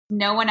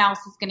No one else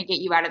is going to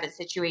get you out of this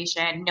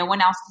situation. No one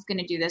else is going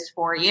to do this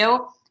for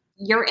you.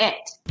 You're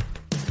it.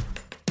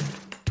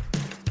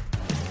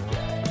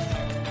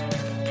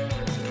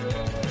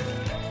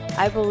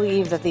 I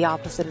believe that the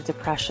opposite of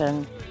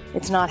depression,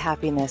 it's not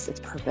happiness, it's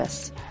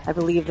purpose. I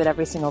believe that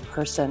every single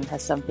person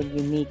has something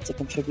unique to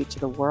contribute to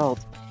the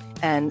world.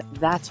 And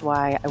that's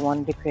why I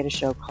wanted to create a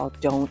show called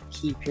Don't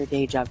Keep Your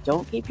Day Job.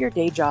 Don't Keep Your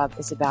Day Job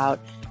is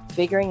about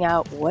figuring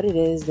out what it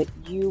is that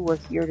you were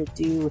here to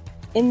do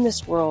in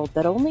this world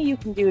that only you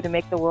can do to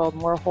make the world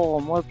more whole,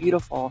 more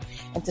beautiful,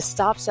 and to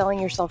stop selling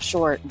yourself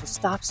short and to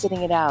stop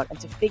sitting it out and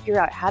to figure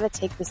out how to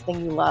take this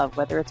thing you love,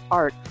 whether it's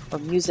art or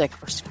music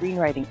or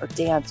screenwriting or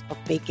dance or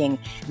baking,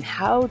 and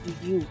how do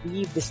you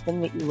weave this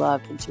thing that you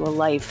love into a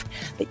life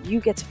that you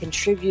get to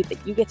contribute, that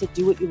you get to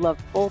do what you love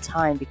full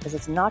time, because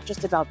it's not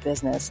just about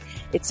business,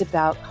 it's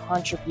about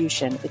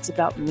contribution, it's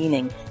about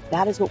meaning.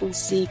 That is what we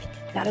seek.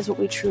 That is what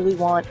we truly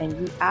want, and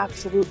you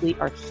absolutely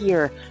are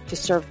here to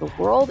serve the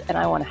world, and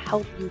I want to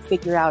help you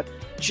figure out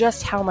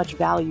just how much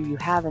value you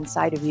have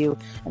inside of you.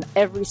 And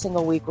every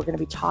single week, we're going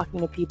to be talking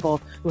to people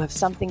who have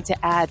something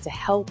to add to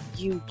help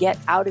you get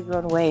out of your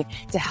own way,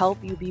 to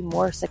help you be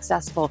more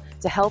successful,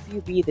 to help you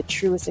be the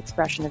truest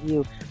expression of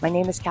you. My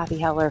name is Kathy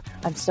Heller.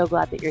 I'm so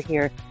glad that you're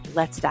here.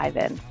 Let's dive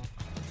in.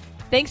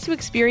 Thanks to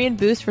Experian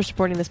Boost for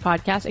supporting this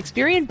podcast.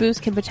 Experian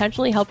Boost can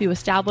potentially help you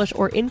establish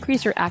or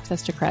increase your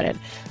access to credit.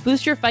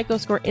 Boost your FICO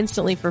score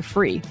instantly for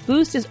free.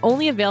 Boost is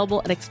only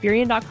available at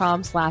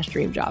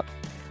Experian.com/dreamjob.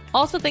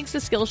 Also, thanks to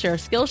Skillshare.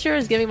 Skillshare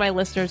is giving my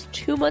listeners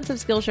 2 months of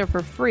Skillshare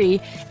for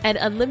free and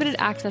unlimited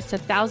access to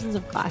thousands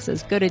of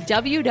classes. Go to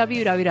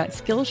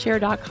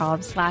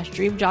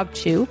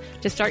www.skillshare.com/dreamjob2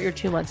 to start your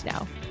 2 months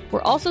now.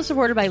 We're also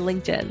supported by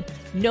LinkedIn.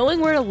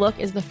 Knowing where to look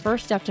is the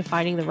first step to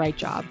finding the right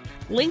job.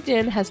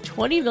 LinkedIn has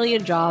 20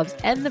 million jobs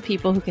and the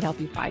people who can help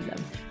you find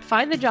them.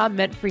 Find the job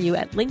meant for you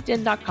at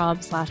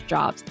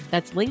linkedin.com/jobs.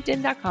 That's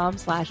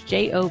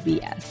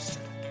linkedin.com/JOBS.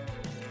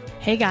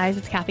 Hey guys,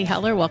 it's Kathy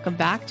Heller. Welcome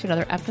back to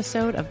another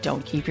episode of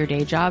Don't Keep Your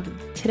Day Job.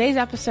 Today's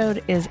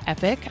episode is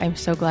epic. I'm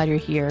so glad you're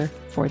here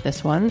for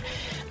this one.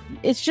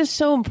 It's just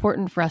so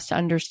important for us to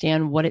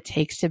understand what it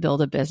takes to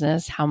build a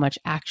business, how much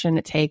action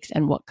it takes,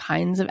 and what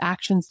kinds of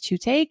actions to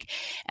take.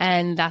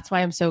 And that's why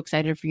I'm so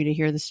excited for you to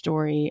hear the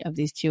story of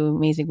these two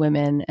amazing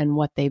women and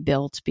what they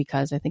built,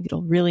 because I think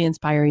it'll really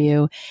inspire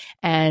you.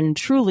 And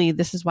truly,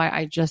 this is why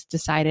I just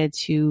decided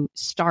to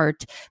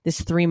start this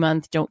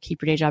 3-month Don't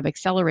Keep Your Day Job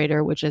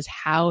Accelerator, which is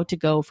how to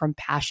go from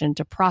passion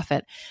to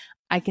profit.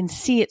 I can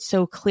see it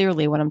so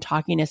clearly when I'm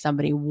talking to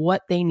somebody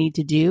what they need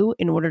to do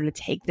in order to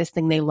take this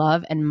thing they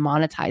love and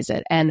monetize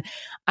it. And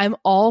I'm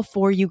all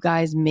for you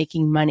guys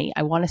making money.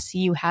 I want to see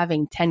you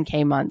having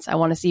 10K months. I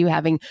want to see you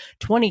having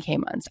 20K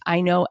months.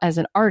 I know as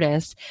an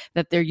artist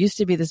that there used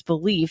to be this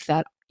belief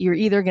that you're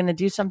either going to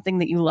do something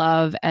that you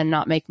love and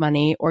not make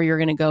money, or you're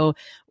going to go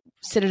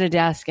sit at a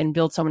desk and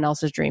build someone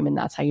else's dream, and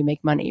that's how you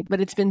make money.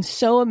 But it's been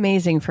so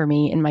amazing for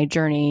me in my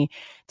journey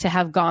to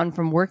have gone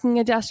from working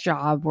a desk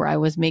job where I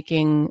was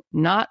making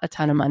not a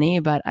ton of money,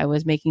 but I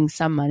was making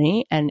some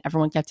money, and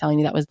everyone kept telling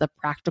me that was the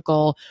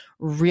practical,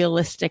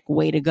 realistic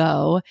way to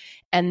go.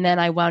 And then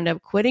I wound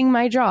up quitting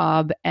my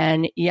job,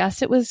 and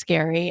yes, it was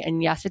scary,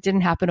 and yes, it didn't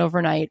happen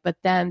overnight, but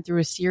then through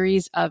a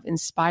series of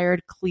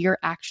inspired, clear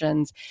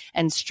actions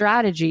and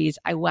strategies,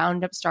 I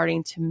wound up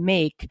starting to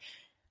make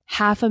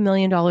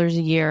 $500,000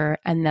 a year.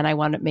 And then I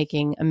wound up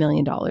making $1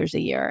 million a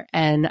year.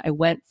 And I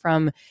went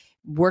from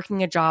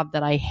working a job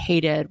that I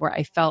hated, where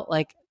I felt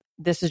like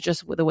this is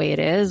just the way it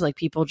is, like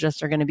people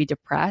just are going to be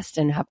depressed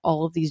and have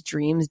all of these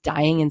dreams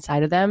dying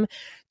inside of them,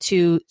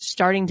 to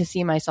starting to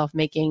see myself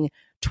making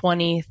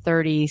 $20,000,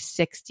 $30,000,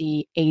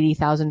 $60,000,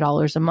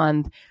 $80,000 a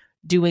month,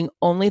 doing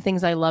only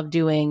things I love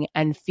doing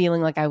and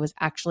feeling like I was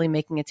actually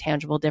making a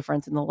tangible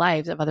difference in the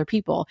lives of other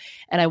people.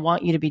 And I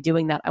want you to be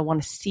doing that. I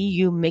want to see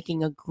you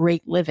making a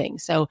great living.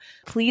 So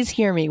please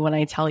hear me when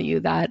I tell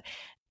you that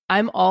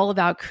I'm all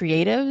about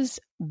creatives,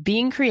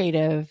 being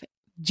creative,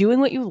 doing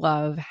what you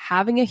love,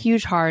 having a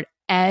huge heart,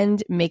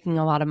 and making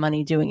a lot of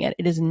money doing it.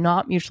 It is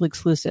not mutually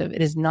exclusive.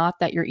 It is not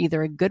that you're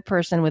either a good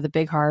person with a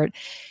big heart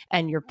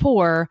and you're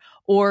poor,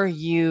 or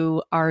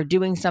you are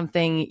doing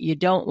something you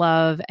don't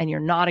love and you're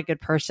not a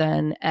good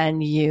person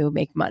and you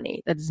make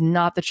money. That is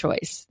not the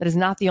choice. That is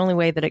not the only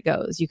way that it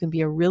goes. You can be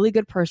a really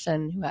good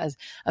person who has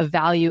a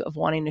value of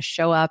wanting to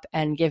show up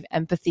and give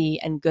empathy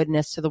and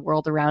goodness to the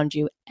world around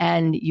you.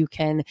 And you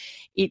can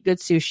eat good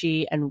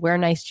sushi and wear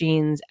nice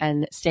jeans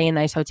and stay in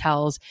nice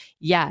hotels.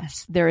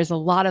 Yes, there is a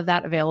lot of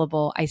that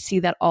available. I see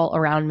that all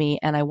around me.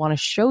 And I want to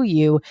show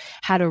you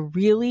how to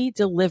really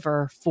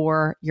deliver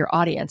for your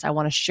audience. I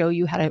want to show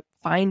you how to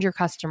find your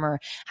customer,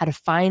 how to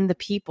find the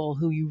people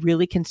who you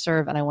really can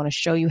serve. And I want to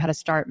show you how to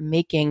start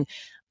making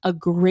a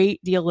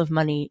great deal of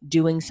money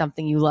doing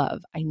something you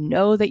love. I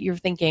know that you're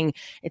thinking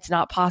it's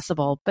not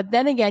possible, but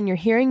then again, you're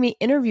hearing me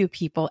interview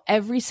people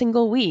every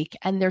single week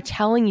and they're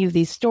telling you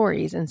these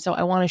stories. And so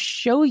I want to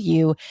show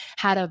you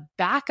how to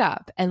back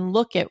up and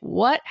look at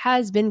what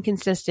has been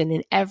consistent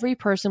in every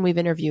person we've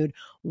interviewed.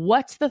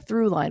 What's the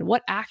through line?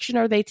 What action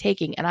are they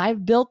taking? And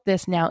I've built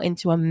this now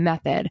into a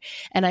method,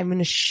 and I'm going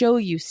to show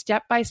you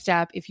step by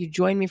step. If you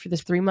join me for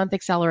this 3-month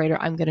accelerator,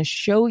 I'm going to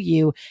show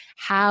you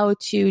how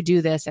to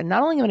do this. And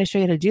not only am I going to show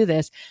you how to do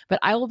this, but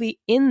I will be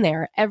in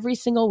there every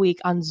single week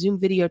on Zoom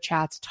video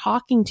chats,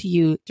 talking to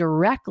you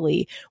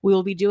directly. We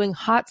will be doing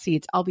hot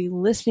seats. I'll be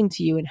listening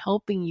to you and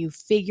helping you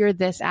figure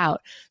this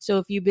out. So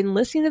if you've been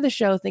listening to the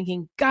show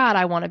thinking, God,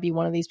 I want to be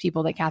one of these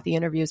people that Kathy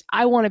interviews.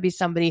 I want to be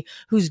somebody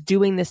who's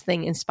doing this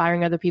thing,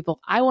 inspiring other people.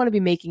 I want to be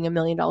making $1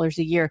 million a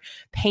year,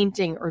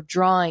 painting or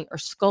drawing or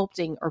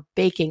sculpting or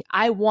baking.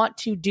 I want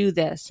to do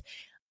this.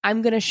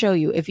 I'm going to show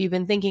you. If you've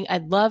been thinking,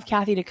 I'd love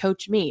Kathy to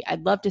coach me,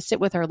 I'd love to sit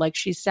with her like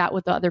she sat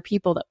with the other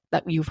people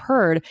that you've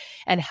heard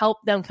and help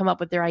them come up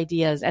with their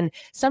ideas. And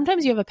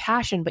sometimes you have a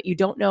passion, but you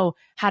don't know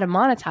how to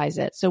monetize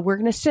it. So we're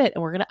going to sit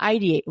and we're going to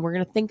ideate and we're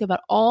going to think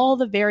about all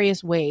the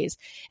various ways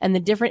and the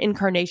different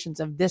incarnations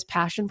of this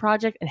passion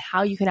project and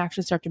how you can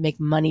actually start to make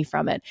money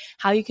from it,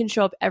 how you can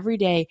show up every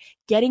day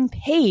getting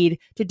paid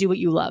to do what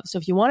you love. So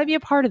if you want to be a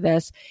part of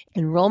this,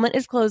 enrollment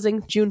is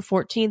closing June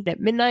 14th at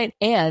midnight.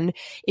 And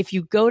if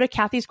you go to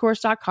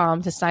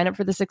kathyscourse.com to sign up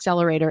for this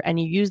accelerator and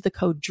you use the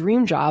code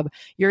DREAMJOB,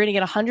 you're going to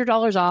get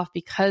 $100 off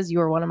because you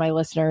are one of my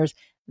listeners.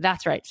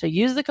 That's right. So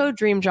use the code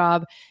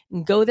DREAMJOB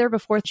and go there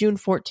before June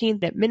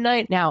 14th at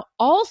midnight. Now,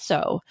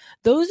 also,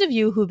 those of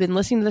you who've been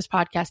listening to this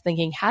podcast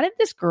thinking, how did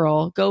this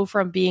girl go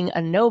from being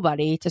a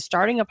nobody to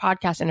starting a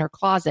podcast in her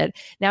closet?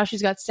 Now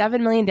she's got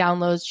 7 million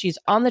downloads. She's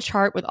on the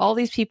chart with all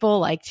these people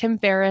like Tim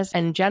Ferriss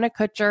and Jenna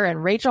Kutcher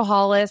and Rachel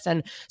Hollis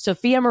and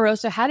Sophia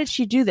Morosa. How did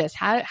she do this?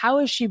 How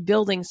is she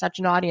building such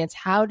an audience?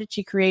 How did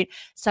she create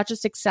such a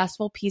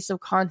successful piece of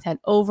content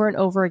over and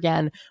over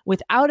again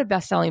without a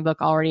best-selling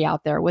book already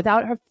out there,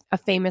 without a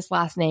famous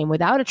last name,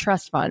 without a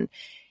trust fund?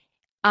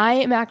 I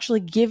am actually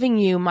giving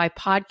you my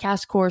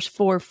podcast course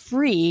for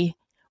free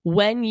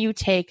when you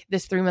take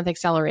this 3-month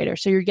accelerator.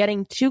 So you're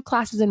getting 2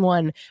 classes in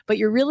one, but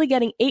you're really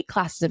getting 8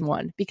 classes in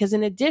one, because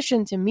in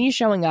addition to me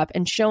showing up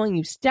and showing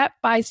you step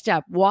by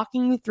step,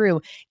 walking you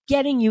through,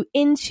 getting you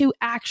into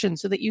action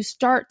so that you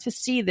start to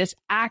see this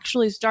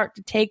actually start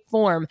to take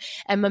form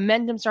and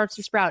momentum starts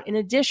to sprout. In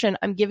addition,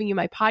 I'm giving you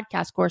my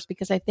podcast course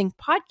because I think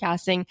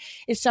podcasting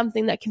is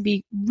something that can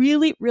be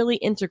really, really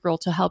integral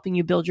to helping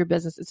you build your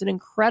business. It's an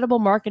incredible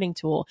marketing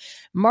tool.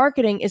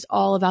 Marketing is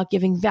all about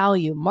giving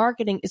value.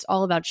 Marketing is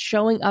all about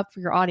showing up for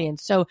your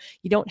audience. So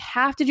you don't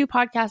have to do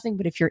podcasting,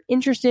 but if you're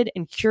interested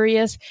and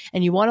curious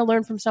and you want to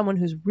learn from someone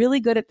who's really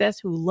good at this,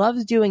 who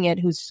loves doing it,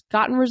 who's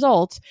gotten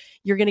results,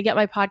 you're going to get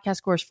my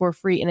podcast course for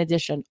free in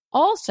addition.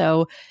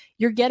 Also,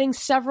 you're getting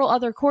several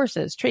other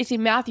courses. Tracy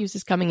Matthews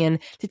is coming in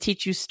to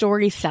teach you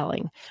story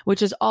selling,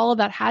 which is all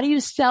about how do you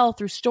sell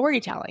through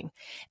storytelling.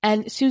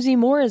 And Susie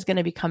Moore is going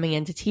to be coming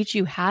in to teach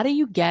you how do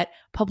you get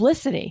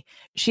publicity.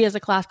 She has a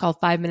class called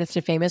 5 Minutes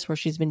to Famous where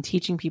she's been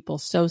teaching people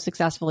so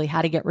successfully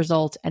how to get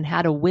results and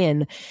how to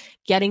win,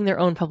 getting their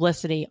own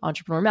publicity.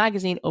 Entrepreneur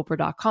Magazine,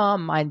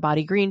 Oprah.com, Mind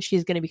Body Green.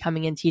 She's going to be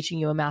coming in teaching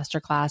you a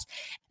masterclass.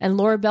 And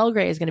Laura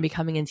Belgray is going to be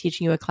coming in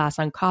teaching you a class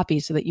on copy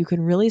so that you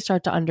can really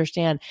start to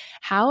understand,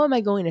 how am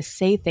I going to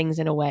say things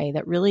in a way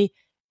that really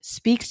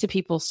speaks to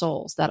people's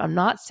souls, that I'm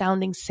not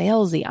sounding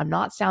salesy. I'm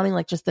not sounding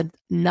like just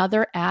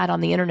another ad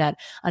on the internet,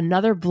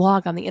 another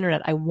blog on the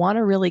internet. I want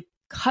to really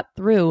cut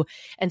through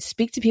and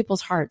speak to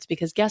people's hearts,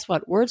 because guess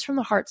what? Words from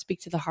the heart speak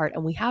to the heart.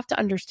 And we have to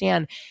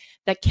understand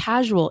that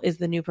casual is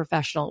the new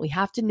professional. We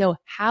have to know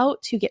how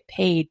to get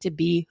paid to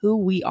be who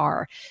we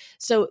are.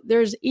 So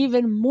there's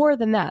even more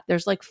than that.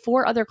 There's like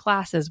 4 other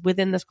classes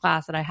within this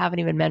class that I haven't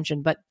even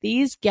mentioned, but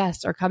these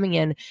guests are coming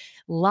in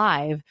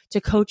live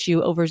to coach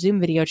you over Zoom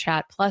video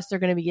chat. Plus they're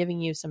going to be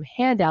giving you some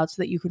handouts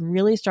so that you can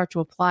really start to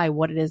apply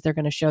what it is they're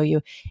going to show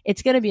you.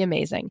 It's going to be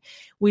amazing.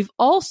 We've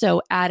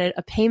also added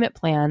a payment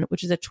plan,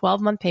 which is a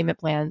 12-month payment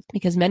plan,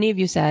 because many of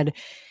you said,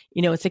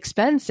 it's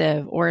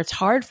expensive or it's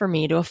hard for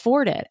me to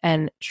afford it.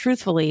 And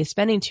truthfully,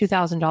 spending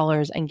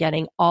 $2,000 and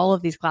getting all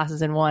of these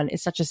classes in one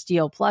is such a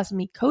steal. Plus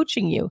me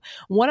coaching you.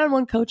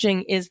 One-on-one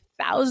coaching is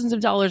thousands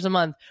of dollars a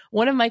month.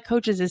 One of my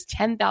coaches is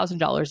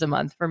 $10,000 a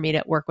month for me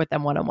to work with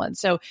them one-on-one.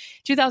 So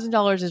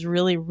 $2,000 is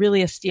really,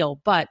 really a steal,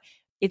 but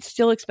it's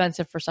still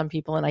expensive for some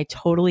people, and I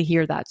totally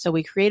hear that. So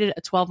we created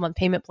a 12-month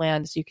payment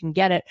plan so you can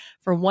get it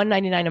for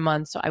 $199 a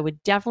month. So I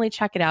would definitely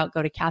check it out.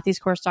 Go to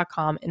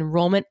kathyscourse.com.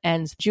 Enrollment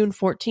ends June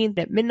 14th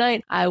at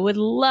midnight. I would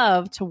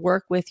love to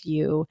work with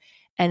you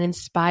and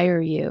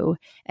inspire you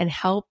and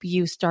help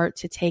you start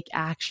to take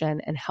action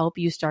and help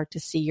you start to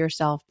see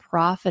yourself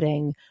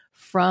profiting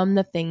from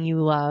the thing you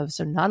love.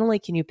 So not only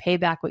can you pay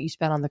back what you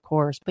spent on the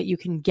course, but you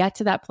can get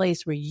to that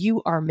place where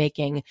you are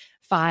making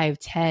 $5,000,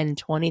 $10,000,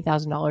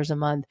 $20,000 a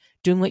month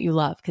doing what you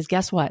love. Because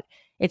guess what?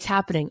 It's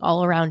happening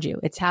all around you.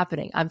 It's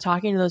happening. I'm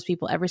talking to those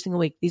people every single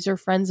week. These are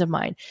friends of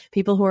mine,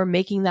 people who are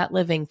making that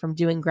living from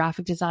doing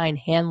graphic design,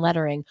 hand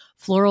lettering,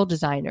 floral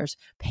designers,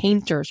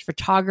 painters,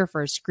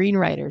 photographers,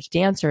 screenwriters,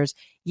 dancers.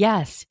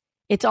 Yes,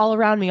 it's all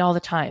around me all the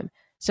time.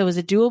 So is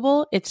it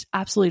doable? It's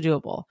absolutely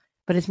doable.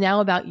 but it's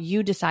now about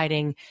you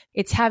deciding.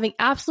 It's having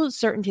absolute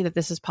certainty that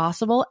this is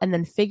possible and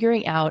then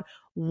figuring out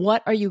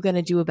what are you going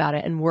to do about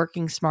it and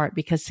working smart,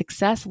 because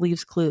success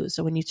leaves clues.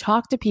 So when you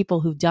talk to people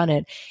who've done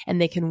it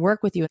and they can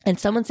work with you, and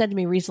someone said to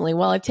me recently,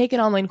 well, I've taken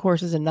online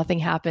courses and nothing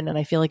happened and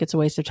I feel like it's a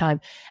waste of time.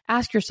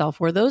 Ask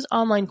yourself, were those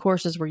online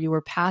courses where you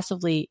were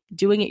passively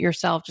doing it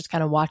yourself, just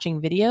kind of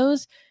watching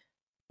videos?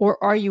 Or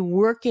are you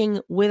working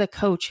with a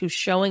coach who's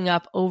showing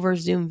up over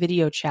Zoom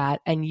video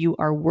chat and you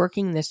are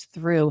working this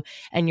through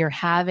and you're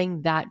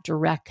having that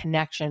direct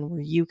connection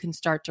where you can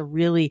start to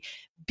really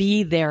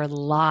be there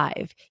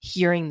live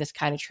hearing this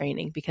kind of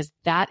training, because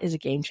that is a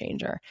game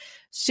changer.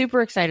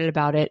 Super excited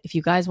about it. If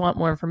you guys want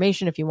more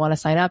information, if you want to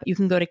sign up, you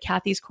can go to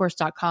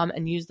kathyscourse.com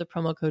and use the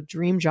promo code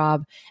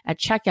DREAMJOB at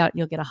checkout and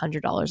you'll get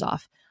 $100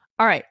 off.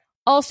 All right.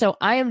 Also,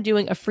 I am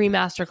doing a free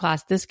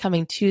masterclass this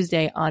coming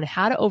Tuesday on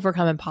how to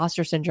overcome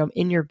imposter syndrome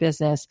in your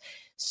business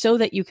so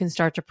that you can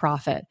start to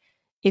profit.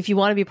 If you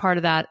want to be part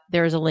of that,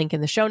 there is a link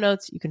in the show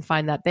notes. You can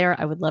find that there.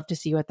 I would love to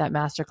see you at that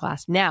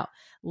masterclass. Now,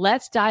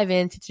 let's dive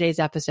into today's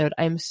episode.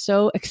 I am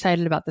so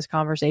excited about this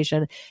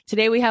conversation.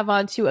 Today, we have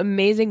on two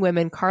amazing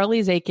women,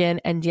 Carly Zakin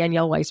and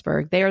Danielle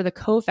Weisberg. They are the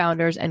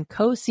co-founders and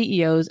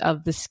co-CEOs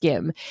of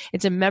theSkimm.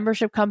 It's a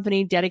membership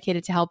company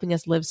dedicated to helping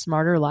us live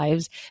smarter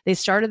lives. They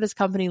started this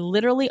company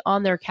literally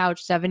on their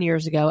couch 7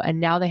 years ago, and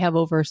now they have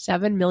over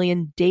 7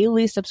 million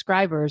daily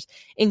subscribers,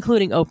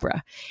 including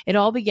Oprah. It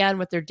all began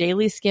with their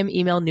daily Skimm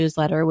email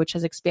newsletter, which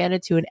has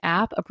expanded to an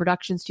app, a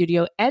production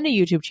studio, and a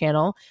YouTube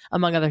channel,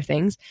 among other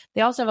things. They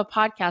also have a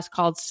podcast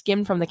called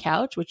Skimm from the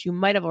Couch, which you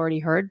might have already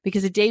heard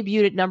because it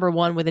debuted at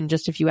 #1 within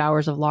just a few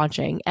hours of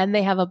launching. And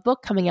they have a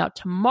book coming out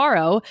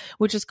tomorrow,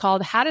 which is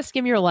called How to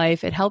Skimm Your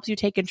Life. It helps you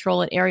take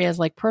control in areas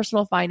like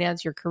personal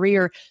finance, your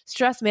career,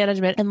 stress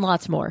management, and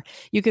lots more.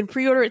 You can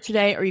pre-order it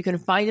today or you can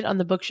find it on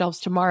the bookshelves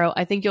tomorrow.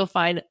 I think you'll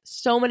find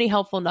so many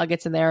helpful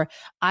nuggets in there.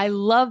 I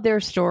love their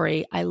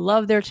story. I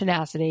love their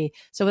tenacity.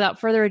 So without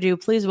further ado,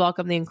 please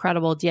welcome the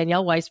incredible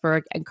Danielle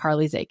Weisberg and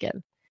Carly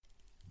Zakin.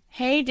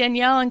 Hey,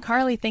 Danielle and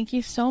Carly, thank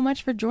you so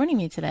much for joining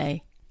me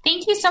today.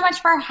 Thank you so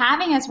much for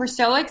having us. We're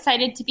so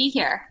excited to be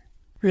here.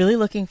 Really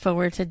looking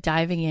forward to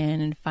diving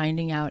in and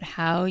finding out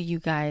how you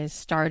guys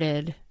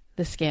started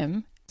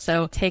theSkimm.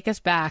 So take us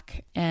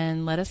back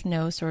and let us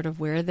know sort of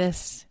where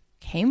this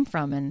came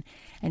from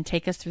and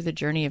take us through the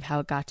journey of how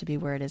it got to be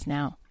where it is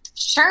now.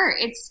 Sure.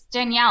 It's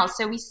Danielle.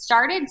 So we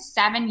started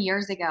 7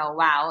 years ago.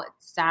 Wow.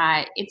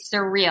 It's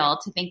surreal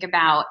to think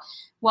about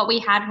what we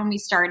had when we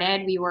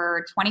started. We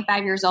were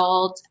 25 years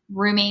old,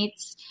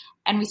 roommates,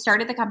 and we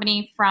started the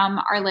company from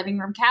our living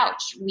room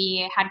couch.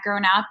 We had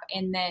grown up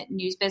in the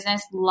news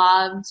business,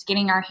 loved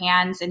getting our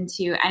hands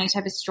into any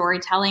type of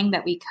storytelling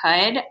that we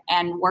could,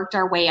 and worked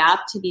our way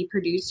up to be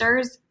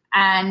producers,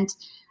 and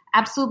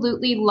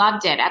absolutely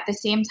loved it. At the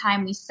same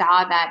time, we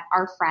saw that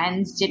our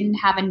friends didn't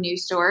have a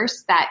news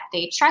source that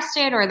they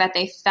trusted or that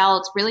they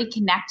felt really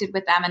connected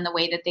with them in the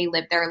way that they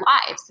lived their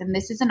lives. And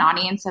this is an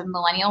audience of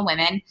millennial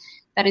women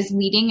that is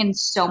leading in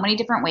so many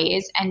different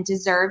ways and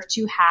deserve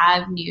to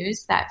have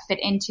news that fit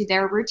into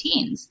their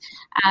routines.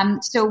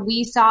 So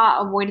we saw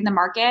a void in the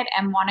market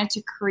and wanted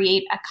to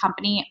create a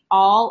company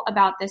all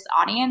about this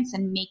audience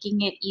and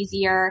making it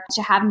easier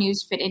to have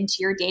news fit into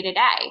your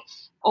day-to-day.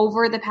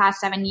 Over the past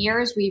 7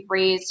 years, we've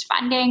raised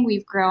funding,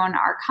 we've grown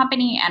our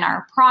company and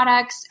our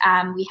products.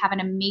 We have an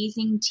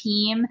amazing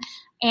team,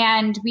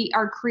 and we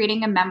are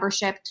creating a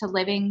membership to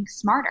living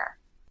smarter.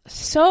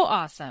 So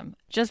awesome.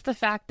 Just the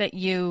fact that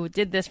you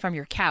did this from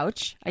your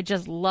couch, I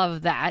just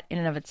love that in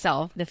and of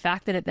itself. The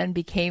fact that it then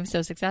became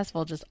so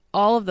successful, just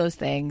all of those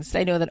things.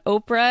 I know that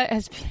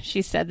Oprah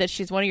she said that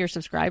she's one of your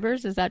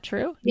subscribers. Is that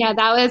true? Yeah,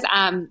 that was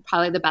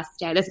probably the best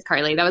day. This is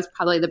Carly. That was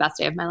probably the best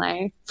day of my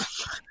life.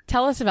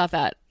 Tell us about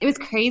that. It was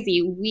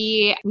crazy.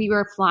 We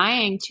were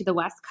flying to the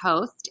West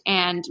Coast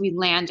and we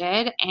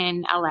landed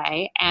in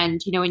LA.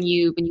 And you know, when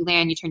you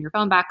land, you turn your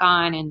phone back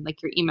on and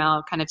like your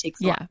email kind of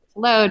takes a while to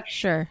load.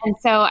 Sure. And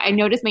so I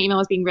noticed my email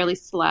was being really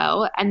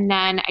slow. And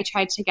then I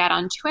tried to get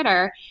on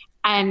Twitter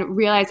and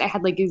realized I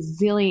had like a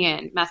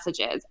zillion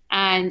messages,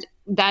 and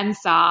then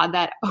saw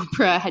that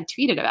Oprah had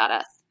tweeted about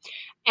us.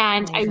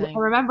 And I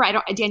remember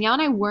Danielle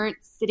and I weren't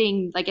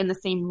sitting like in the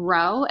same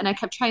row, and I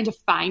kept trying to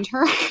find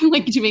her,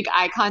 like to make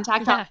eye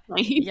contact on the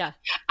plane. Yeah.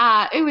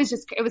 It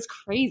was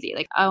crazy.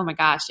 Like, oh my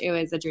gosh, it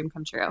was a dream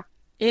come true.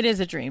 It is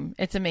a dream.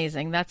 It's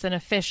amazing. That's an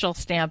official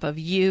stamp of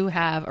you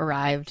have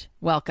arrived.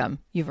 Welcome.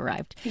 You've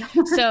arrived.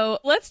 So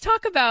let's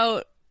talk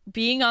about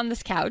being on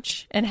this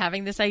couch and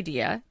having this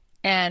idea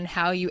and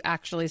how you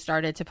actually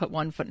started to put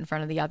one foot in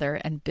front of the other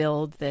and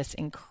build this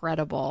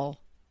incredible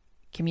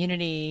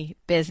community,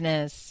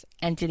 business,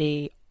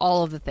 entity,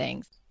 all of the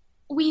things.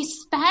 We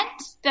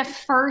spent the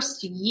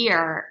first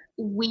year,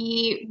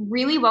 we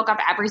really woke up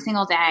every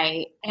single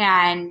day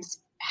and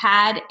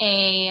had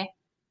a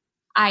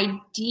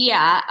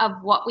idea of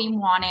what we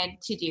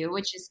wanted to do,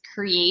 which is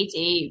create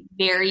a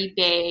very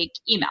big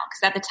email.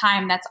 Because at the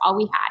time, that's all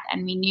we had.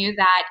 And we knew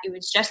that it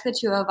was just the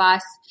two of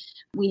us.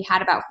 We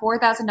had about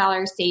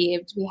 $4,000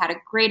 saved. We had a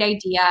great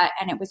idea,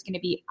 and it was going to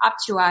be up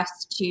to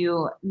us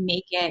to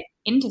make it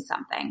into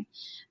something.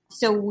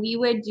 So we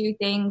would do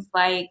things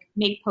like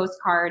make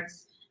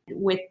postcards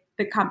with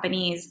the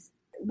company's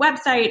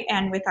website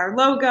and with our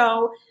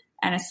logo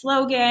and a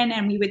slogan,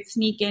 and we would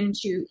sneak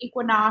into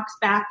Equinox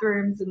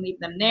bathrooms and leave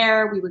them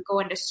there. We would go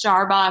into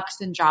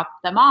Starbucks and drop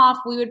them off.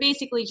 We would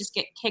basically just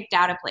get kicked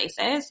out of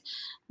places.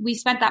 We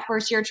spent that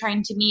first year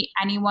trying to meet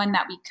anyone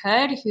that we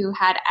could who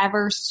had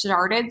ever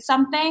started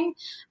something,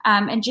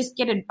 and just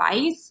get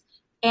advice.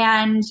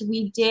 And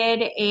we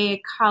did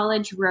a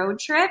college road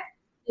trip.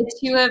 The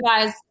two of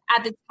us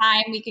at the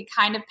time, we could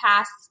kind of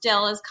pass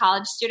still as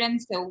college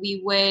students. So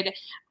we would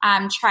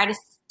try to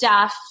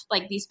stuff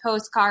like these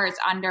postcards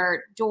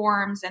under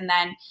dorms and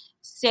then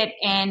sit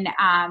in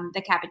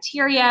the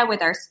cafeteria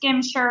with our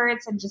Skim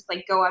shirts and just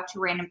like go up to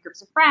random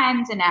groups of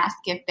friends and ask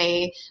if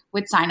they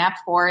would sign up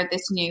for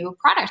this new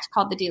product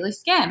called the Daily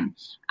Skim.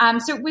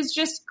 So it was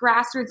just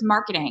grassroots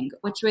marketing,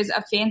 which was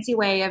a fancy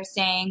way of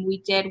saying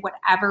we did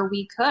whatever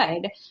we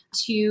could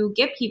to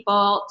get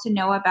people to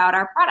know about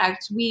our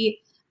product. We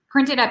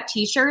printed up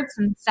t-shirts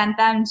and sent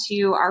them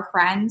to our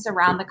friends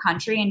around the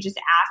country and just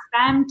asked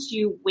them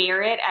to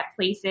wear it at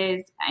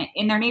places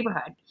in their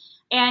neighborhood.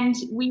 And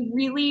we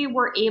really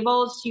were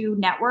able to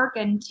network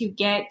and to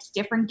get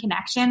different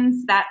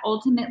connections that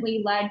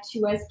ultimately led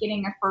to us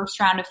getting a first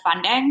round of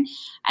funding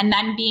and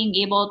then being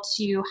able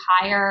to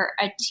hire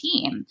a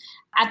team.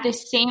 At the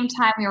same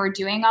time we were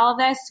doing all of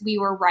this, we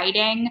were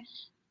writing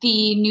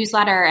the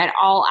newsletter at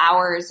all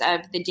hours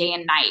of the day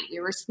and night. We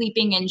were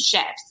sleeping in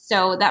shifts.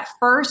 So that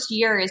first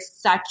year is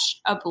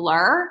such a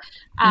blur.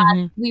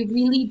 We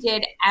really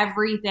did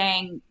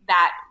everything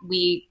that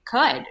we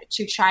could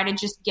to try to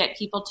just get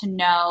people to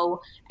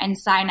know and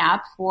sign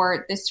up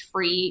for this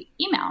free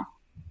email.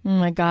 Oh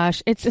my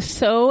gosh. It's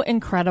so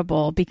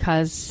incredible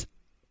because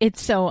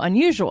it's so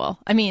unusual.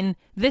 I mean,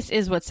 this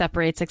is what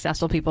separates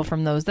successful people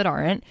from those that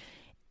aren't.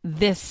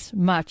 This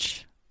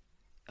much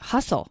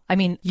hustle. I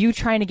mean, you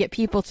trying to get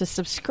people to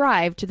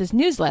subscribe to this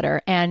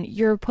newsletter and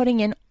you're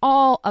putting in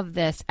all of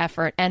this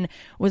effort. And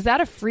was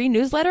that a free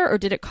newsletter or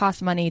did it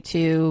cost money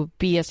to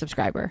be a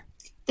subscriber?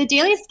 The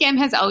Daily Skim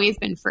has always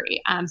been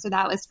free. So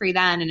that was free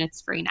then and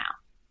it's free now.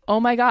 Oh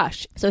my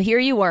gosh. So here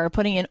you were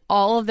putting in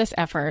all of this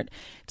effort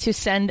to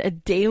send a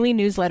daily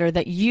newsletter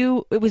that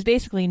it was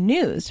basically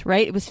news,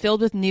 right? It was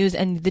filled with news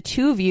and the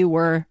two of you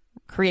were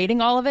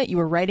creating all of it. You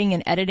were writing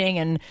and editing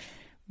and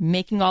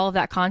making all of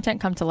that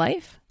content come to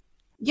life?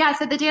 Yeah,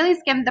 so the Daily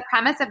Skim, the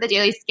premise of the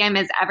Daily Skim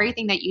is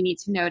everything that you need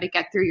to know to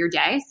get through your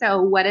day.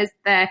 So what is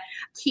the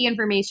key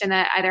information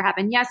that either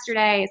happened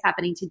yesterday, is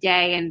happening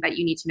today, and that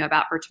you need to know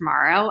about for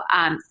tomorrow?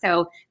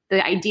 So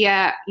the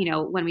idea,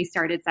 when we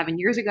started 7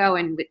 years ago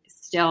and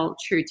still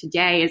true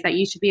today, is that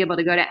you should be able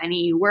to go to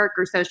any work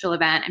or social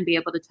event and be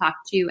able to talk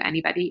to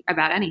anybody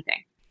about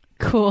anything.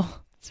 Cool.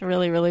 It's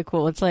really, really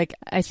cool. It's like,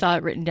 I saw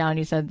it written down.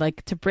 You said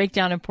like to break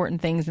down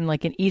important things in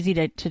like an easy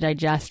to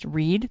digest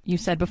read. You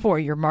said before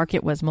your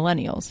market was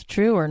millennials.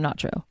 True or not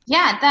true?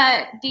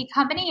 Yeah, the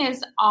company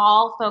is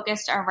all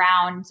focused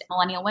around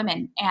millennial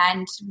women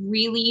and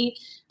really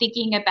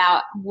thinking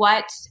about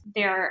what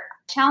their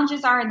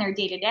challenges are in their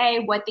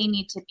day-to-day, what they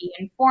need to be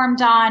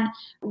informed on,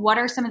 what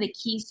are some of the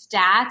key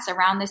stats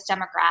around this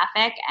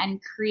demographic,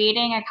 and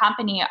creating a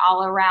company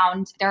all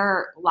around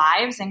their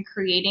lives and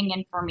creating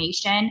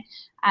information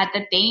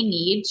that they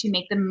need to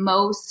make the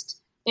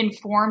most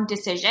informed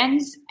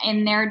decisions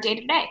in their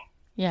day-to-day.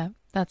 Yeah,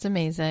 that's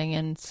amazing.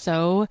 And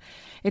so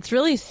it's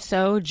really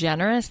so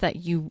generous that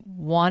you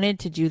wanted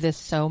to do this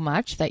so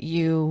much that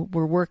you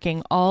were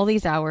working all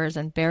these hours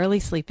and barely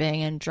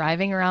sleeping and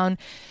driving around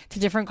to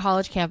different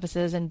college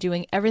campuses and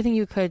doing everything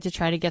you could to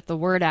try to get the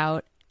word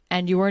out.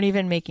 And you weren't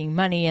even making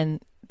money.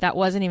 And that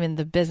wasn't even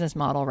the business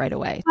model right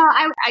away. Well,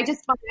 I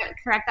just want to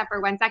correct that for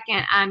 1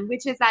 second,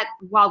 which is that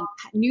while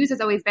news has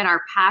always been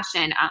our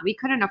passion, we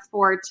couldn't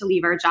afford to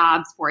leave our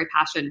jobs for a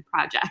passion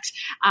project.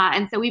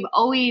 And so we've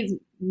always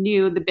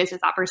knew the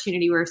business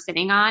opportunity we were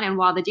sitting on. And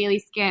while the Daily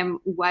Skim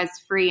was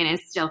free and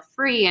is still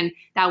free, and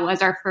that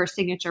was our first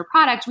signature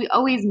product, we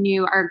always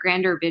knew our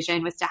grander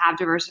vision was to have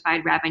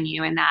diversified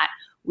revenue and that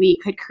we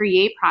could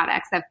create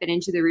products that fit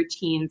into the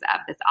routines of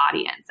this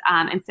audience.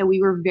 And so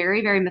we were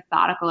very, very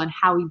methodical in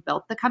how we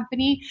built the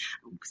company.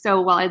 So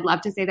while I'd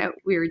love to say that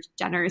we were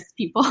generous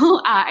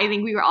people, I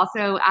think we were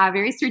also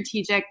very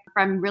strategic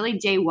from really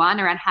day one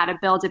around how to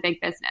build a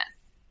big business.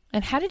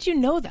 And how did you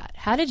know that?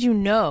 How did you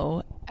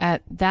know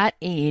at that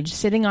age,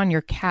 sitting on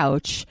your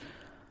couch,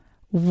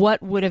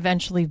 what would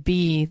eventually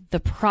be the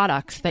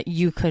products that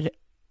you could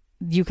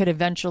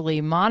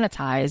eventually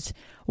monetize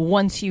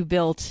once you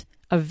built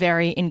a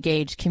very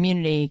engaged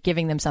community,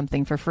 giving them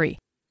something for free?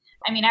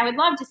 I mean, I would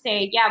love to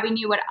say, yeah, we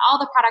knew what all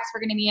the products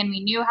were going to be and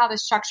we knew how the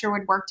structure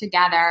would work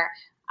together.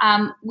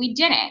 We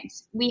didn't.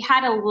 We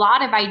had a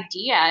lot of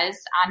ideas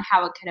on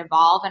how it could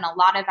evolve and a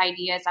lot of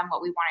ideas on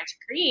what we wanted to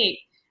create.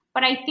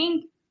 But I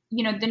think,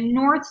 the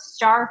North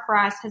Star for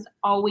us has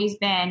always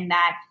been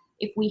that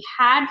if we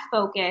had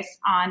focus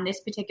on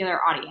this particular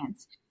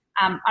audience,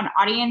 an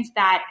audience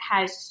that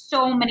has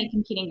so many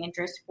competing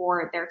interests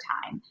for their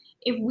time.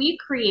 If we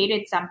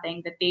created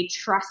something that they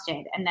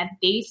trusted and that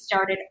they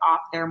started off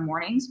their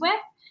mornings with,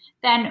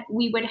 then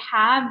we would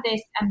have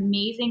this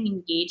amazing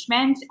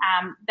engagement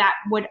that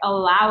would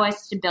allow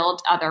us to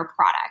build other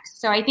products.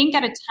 So I think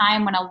at a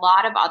time when a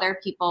lot of other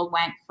people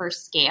went for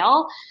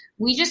scale,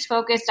 we just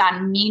focused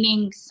on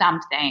meaning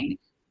something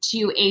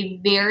to a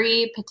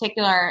very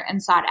particular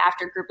and sought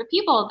after group of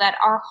people that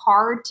are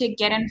hard to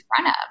get in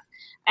front of.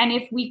 And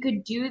if we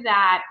could do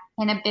that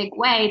in a big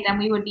way, then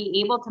we would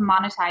be able to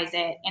monetize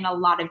it in a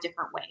lot of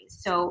different ways.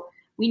 So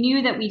we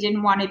knew that we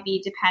didn't want to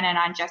be dependent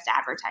on just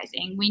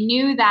advertising. We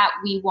knew that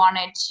we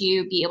wanted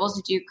to be able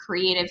to do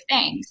creative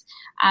things.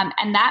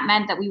 And that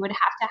meant that we would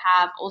have to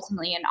have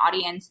ultimately an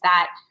audience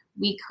that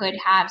we could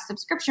have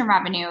subscription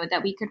revenue,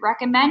 that we could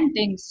recommend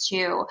things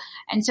to.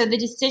 And so the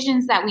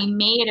decisions that we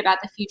made about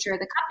the future of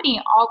the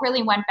company all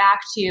really went back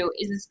to,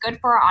 is this good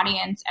for our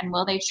audience and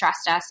will they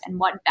trust us and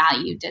what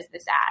value does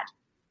this add?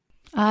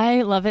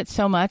 I love it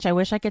so much. I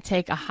wish I could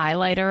take a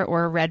highlighter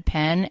or a red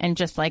pen and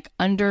just like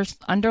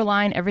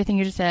underline everything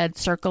you just said,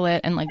 circle it,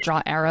 and like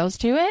draw arrows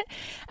to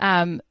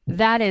it.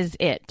 That is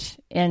it.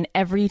 And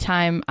every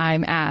time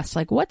I'm asked,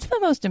 like, what's the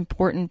most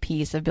important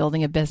piece of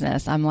building a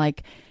business? I'm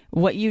like,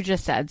 what you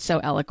just said so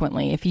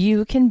eloquently. If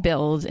you can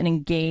build an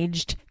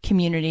engaged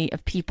community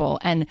of people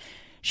and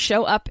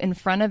show up in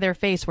front of their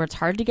face where it's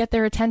hard to get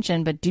their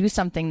attention, but do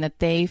something that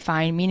they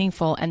find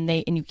meaningful, and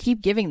you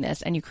keep giving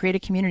this and you create a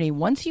community.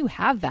 Once you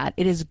have that,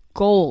 it is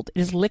gold. It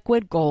is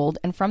liquid gold.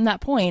 And from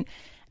that point,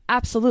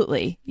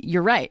 absolutely,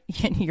 you're right.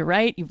 You're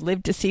right. You've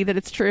lived to see that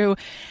it's true.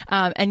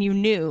 And you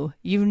knew,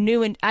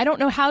 and I don't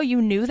know how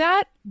you knew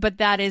that, but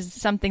that is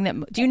something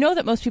that, do you know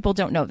that most people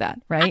don't know that,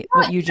 right?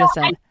 What you just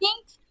said. I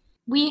think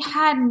we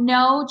had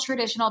no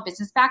traditional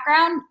business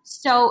background,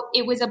 so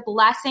it was a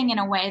blessing in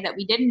a way that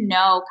we didn't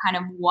know kind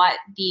of what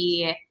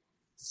the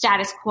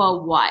status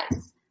quo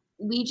was.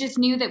 We just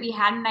knew that we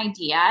had an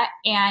idea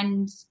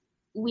and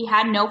we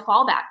had no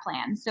fallback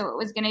plan. So it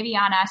was going to be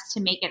on us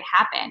to make it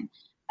happen.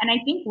 And I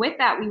think with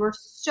that, we were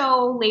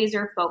so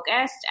laser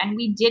focused and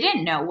we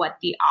didn't know what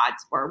the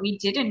odds were. We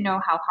didn't know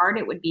how hard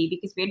it would be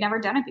because we had never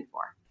done it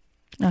before.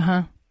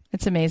 Uh-huh.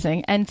 It's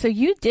amazing. And so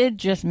you did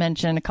just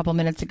mention a couple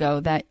minutes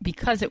ago that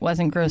because it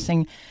wasn't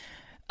grossing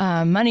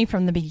money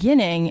from the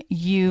beginning,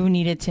 you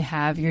needed to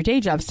have your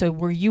day job. So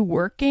were you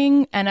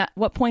working? And at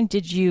what point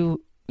did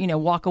you,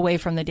 walk away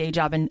from the day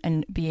job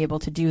and be able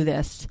to do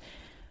this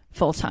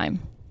full time?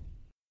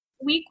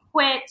 We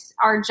quit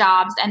our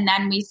jobs and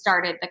then we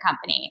started the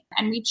company.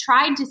 And we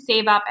tried to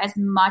save up as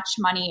much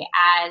money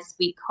as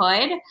we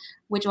could,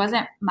 which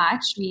wasn't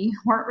much. We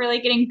weren't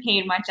really getting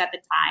paid much at the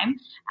time,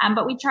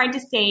 but we tried to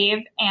save.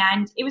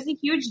 And it was a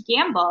huge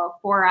gamble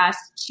for us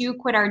to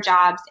quit our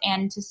jobs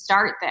and to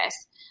start this.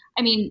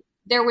 I mean,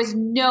 there was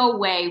no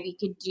way we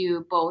could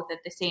do both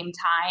at the same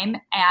time.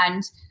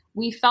 And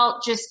we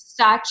felt just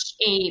such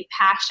a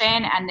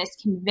passion and this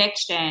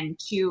conviction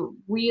to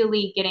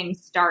really getting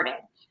started.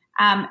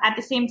 At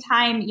the same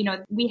time,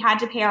 we had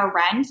to pay our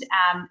rent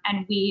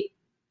and we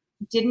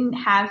didn't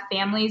have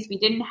families. We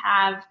didn't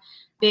have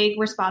big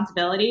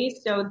responsibilities.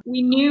 So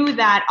we knew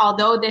that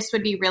although this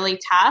would be really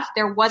tough,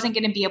 there wasn't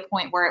going to be a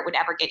point where it would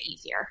ever get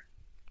easier.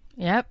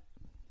 Yep.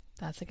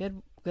 That's a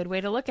good way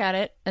to look at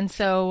it. And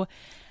so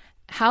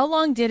how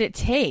long did it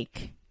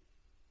take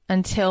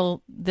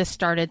until this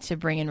started to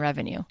bring in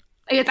revenue?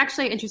 It's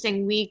actually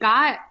interesting. We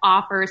got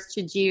offers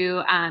to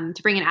do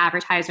to bring in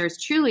advertisers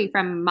truly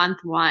from month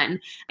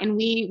one, and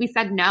we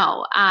said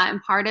no.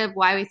 And part of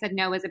why we said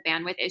no was a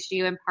bandwidth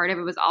issue, and part of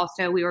it was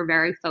also we were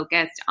very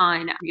focused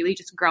on really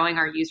just growing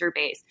our user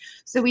base.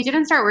 So we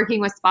didn't start working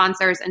with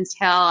sponsors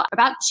until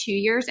about 2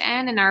 years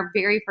in, and our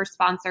very first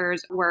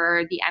sponsors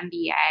were the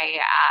NBA,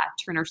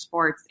 Turner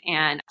Sports,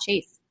 and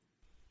Chase.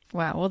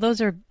 Wow. Well,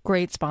 those are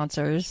great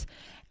sponsors.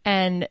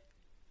 And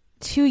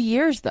 2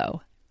 years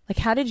though. Like,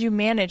 how did you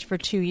manage for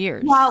 2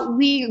 years? Well,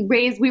 we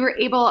were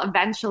able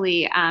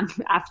eventually,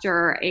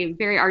 after a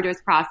very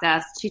arduous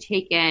process, to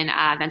take in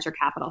venture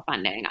capital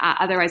funding.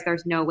 Otherwise,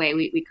 there's no way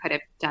we could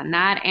have done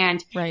that.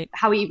 And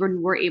how we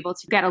even were able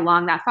to get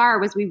along that far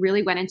was we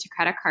really went into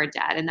credit card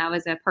debt. And that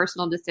was a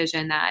personal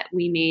decision that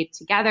we made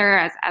together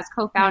as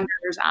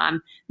co-founders,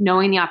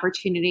 knowing the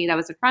opportunity that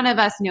was in front of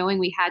us, knowing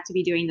we had to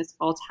be doing this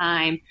full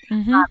time,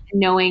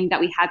 knowing that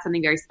we had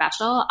something very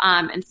special.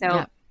 And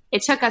so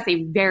it took us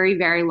a very,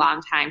 very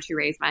long time to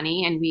raise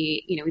money. And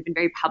we've been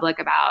very public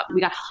about, we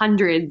got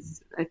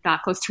hundreds, if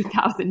not close to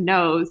 1,000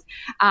 no's.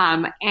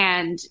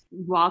 And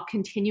while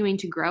continuing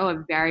to grow a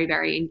very,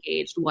 very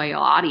engaged,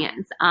 loyal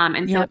audience.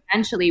 So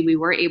eventually we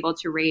were able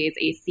to raise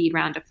a seed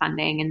round of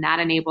funding, and that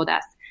enabled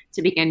us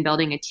to begin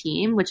building a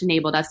team, which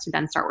enabled us to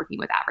then start working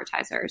with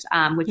advertisers,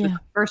 which was the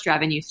first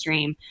revenue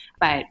stream.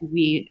 But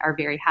we are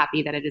very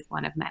happy that it is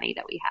one of many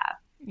that we have.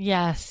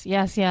 Yes.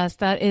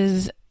 That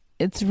is...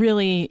 It's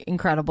really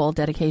incredible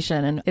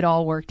dedication, and it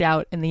all worked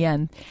out in the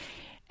end.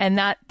 And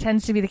that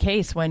tends to be the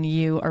case when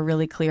you are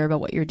really clear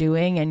about what you're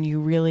doing and you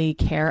really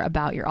care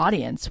about your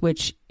audience,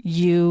 which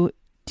you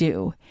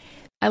do.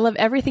 I love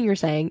everything you're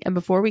saying. And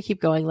before we keep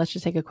going, let's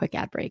just take a quick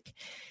ad break.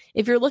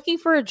 If you're looking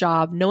for a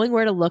job, knowing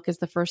where to look is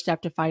the first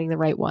step to finding the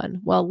right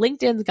one. Well,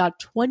 LinkedIn's got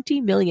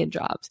 20 million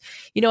jobs.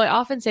 You know, I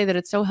often say that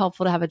it's so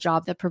helpful to have a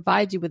job that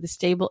provides you with a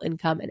stable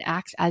income and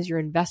acts as your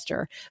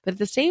investor. But at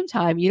the same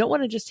time, you don't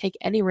want to just take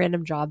any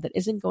random job that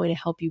isn't going to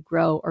help you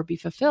grow or be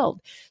fulfilled.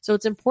 So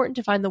it's important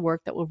to find the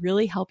work that will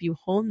really help you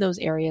hone those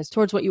areas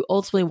towards what you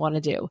ultimately want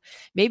to do.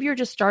 Maybe you're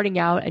just starting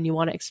out and you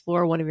want to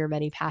explore one of your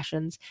many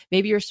passions.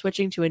 Maybe you're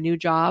switching to a new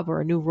job or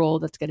a new role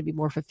that's going to be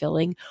more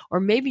fulfilling. Or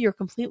maybe you're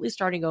completely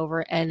starting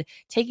over and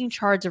taking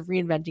charge of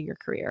reinventing your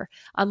career.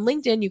 On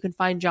LinkedIn, you can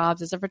find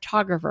jobs as a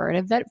photographer, an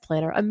event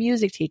planner, a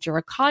music teacher,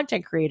 a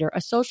content creator,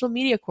 a social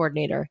media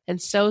coordinator,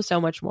 and so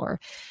much more.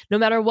 No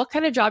matter what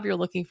kind of job you're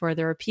looking for,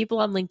 there are people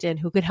on LinkedIn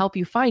who could help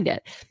you find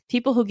it.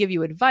 People who give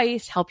you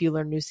advice, help you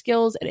learn new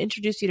skills, and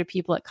introduce you to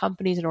people at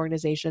companies and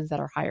organizations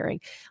that are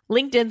hiring.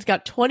 LinkedIn's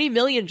got 20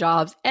 million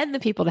jobs and the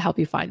people to help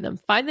you find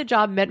them. Find the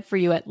job meant for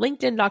you at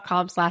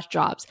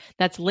linkedin.com/jobs.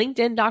 That's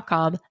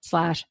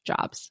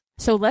linkedin.com/jobs.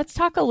 So let's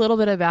talk a little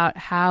bit about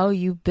how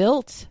you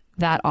built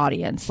that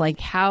audience. Like,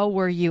 how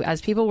were you, as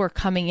people were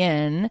coming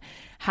in,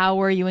 how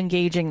were you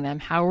engaging them?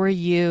 How were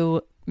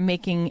you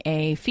making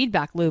a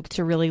feedback loop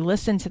to really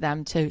listen to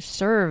them, to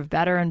serve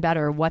better and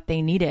better what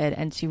they needed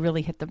and to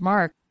really hit the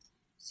mark?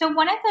 So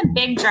one of the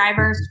big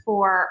drivers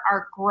for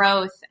our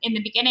growth in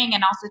the beginning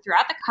and also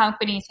throughout the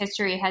company's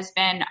history has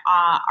been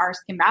our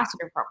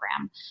Skimbassador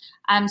program.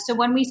 So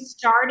when we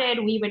started,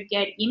 we would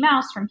get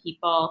emails from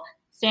people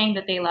saying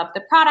that they loved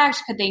the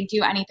product, could they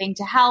do anything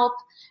to help?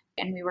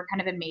 And we were kind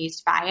of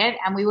amazed by it.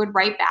 And we would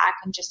write back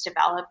and just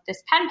develop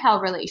this pen pal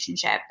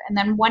relationship. And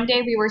then one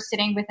day we were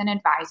sitting with an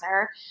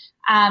advisor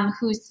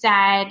who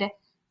said,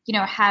 you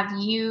know, have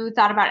you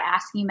thought about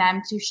asking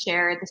them to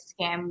share the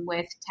Skimm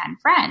with 10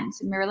 friends?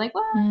 And we were like,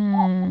 well,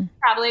 that's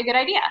probably a good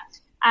idea.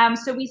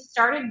 So we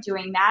started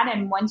doing that.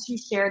 And once you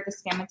shared the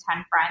Skimm with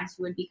 10 friends,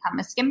 you would become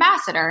a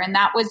Skimbassador. And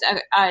that was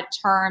a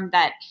term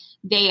that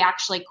they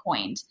actually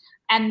coined.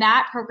 And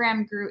that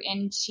program grew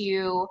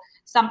into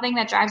something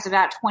that drives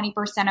about 20%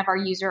 of our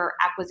user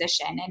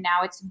acquisition. And now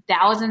it's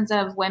thousands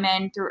of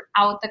women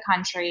throughout the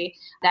country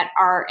that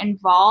are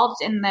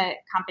involved in the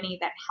company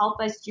that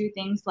help us do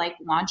things like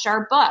launch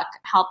our book,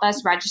 help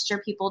us register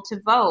people to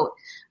vote.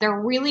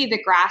 They're really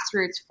the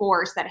grassroots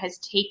force that has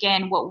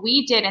taken what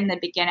we did in the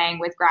beginning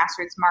with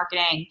grassroots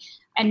marketing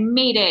and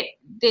made it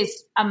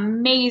this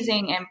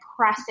amazing,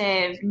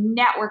 impressive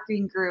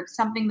networking group,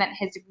 something that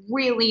has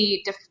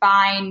really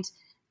defined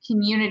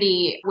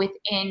community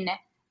within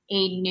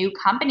a new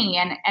company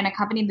and a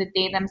company that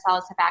they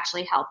themselves have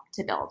actually helped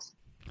to build.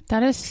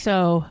 That is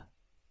so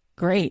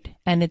great.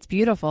 And it's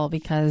beautiful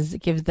because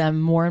it gives them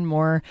more and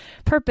more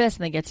purpose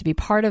and they get to be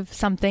part of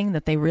something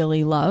that they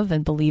really love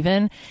and believe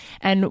in.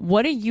 And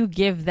what do you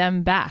give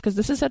them back? Because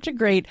this is such a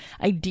great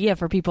idea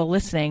for people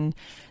listening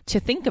to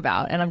think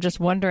about. And I'm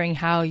just wondering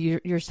how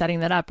you're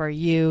setting that up. Are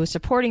you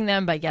supporting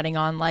them by getting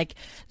on like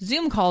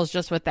Zoom calls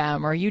just with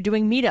them? Or are you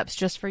doing meetups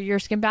just for your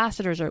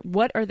Skimbassadors? Or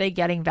what are they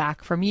getting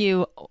back from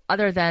you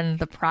other than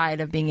the pride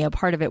of being a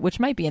part of it, which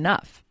might be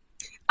enough?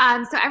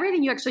 So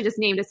everything you actually just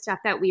named is stuff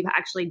that we've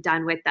actually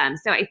done with them.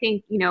 So I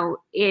think, you know,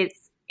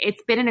 it's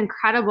been an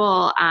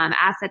incredible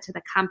asset to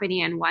the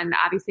company and one that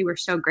obviously we're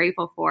so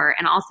grateful for.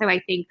 And also I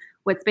think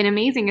what's been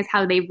amazing is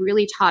how they've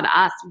really taught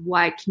us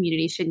what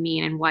community should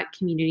mean and what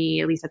community,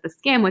 at least at the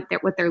Skimm, what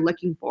they're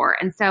looking for.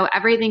 And so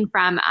everything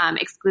from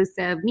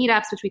exclusive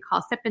meetups, which we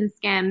call Sip and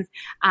Skims,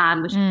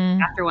 which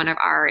is after one of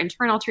our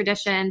internal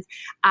traditions.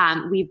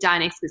 We've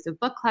done exclusive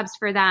book clubs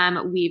for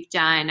them. We've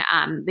done,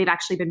 they've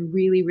actually been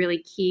really,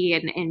 really key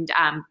in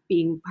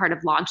being part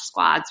of launch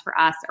squads for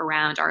us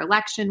around our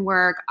election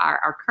work,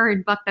 our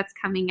current book that's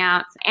coming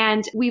out.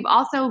 And we've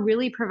also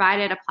really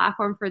provided a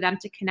platform for them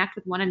to connect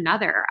with one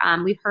another.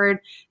 We've heard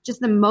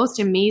just the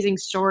most amazing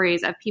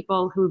stories of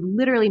people who've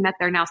literally met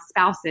their now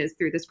spouses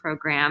through this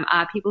program,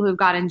 people who've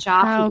gotten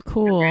jobs. How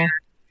cool.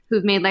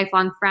 Who've made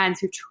lifelong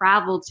friends, who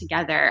traveled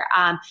together.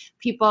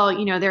 People,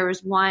 you know, there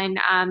was one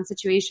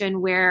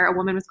situation where a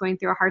woman was going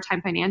through a hard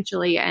time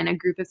financially and a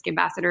group of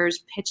Skimbassadors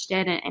pitched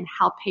in and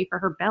helped pay for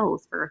her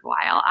bills for a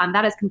while.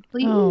 That is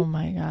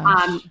completely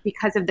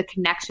because of the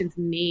connections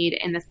made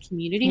in this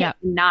community,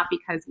 not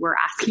because we're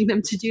asking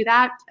them to do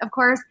that, of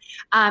course.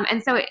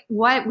 And so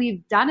what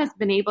we've done is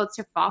been able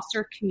to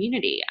foster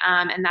community.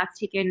 And that's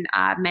taken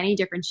many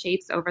different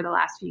shapes over the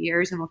last few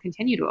years and will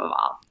continue to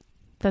evolve.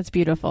 That's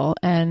beautiful.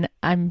 And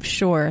I'm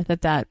sure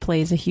that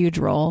plays a huge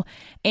role.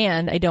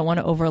 And I don't want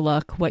to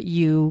overlook what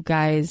you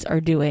guys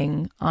are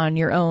doing on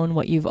your own,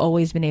 what you've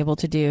always been able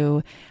to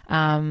do,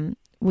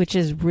 which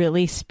is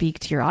really speak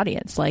to your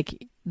audience.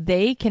 Like,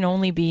 they can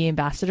only be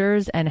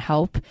ambassadors and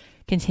help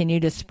continue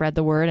to spread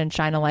the word and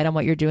shine a light on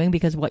what you're doing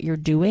because what you're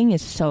doing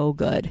is so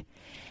good.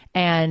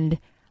 And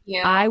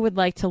I would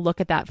like to look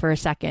at that for a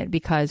second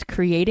because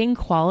creating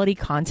quality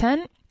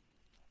content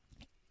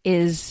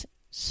is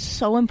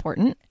so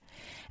important.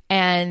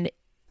 And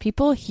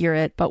People hear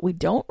it, but we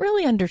don't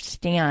really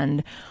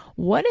understand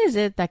what is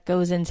it that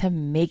goes into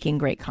making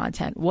great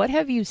content. What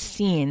have you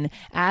seen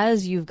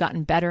as you've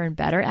gotten better and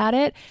better at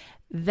it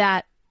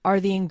that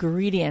are the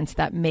ingredients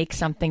that make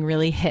something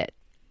really hit?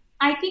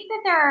 I think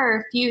that there are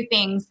a few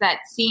things that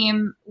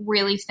seem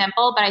really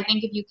simple, but I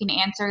think if you can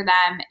answer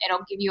them,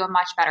 it'll give you a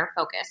much better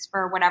focus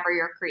for whatever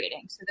you're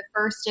creating. So the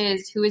first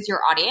is, who is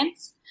your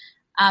audience?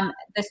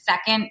 The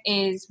second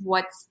is,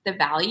 what's the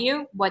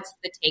value? What's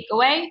the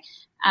takeaway?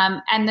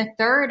 And the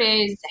third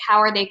is, how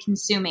are they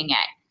consuming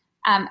it?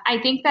 I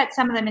think that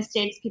some of the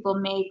mistakes people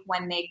make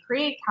when they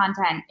create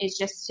content is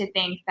just to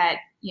think that,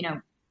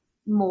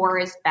 more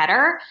is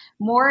better.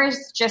 More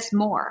is just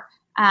more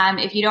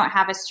if you don't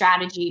have a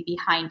strategy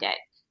behind it.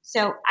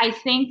 So I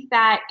think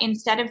that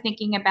instead of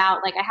thinking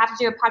about I have to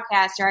do a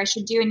podcast or I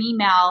should do an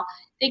email,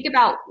 think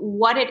about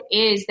what it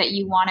is that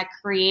you want to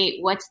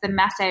create, what's the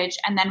message,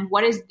 and then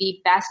what is the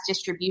best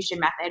distribution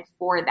method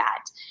for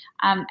that.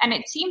 And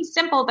it seems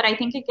simple, but I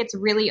think it gets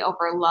really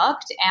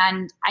overlooked.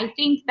 And I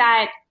think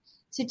that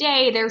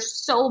today there's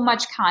so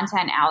much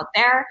content out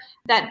there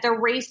that the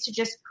race to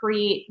just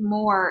create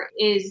more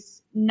is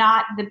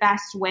not the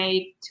best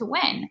way to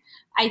win.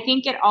 I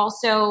think it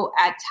also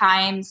at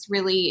times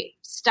really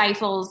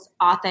stifles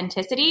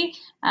authenticity.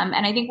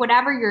 And I think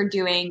whatever you're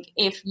doing,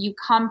 if you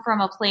come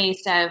from a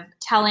place of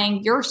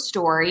telling your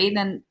story,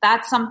 then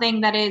that's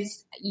something that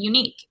is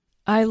unique.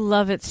 I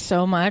love it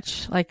so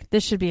much.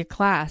 This should be a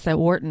class at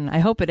Wharton. I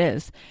hope it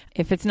is.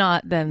 If it's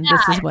not, then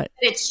this is what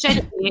it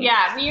should be.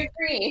 Yeah, we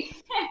agree.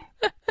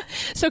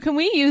 So can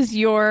we use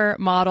your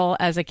model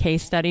as a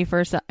case study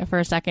for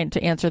a second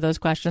to answer those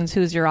questions?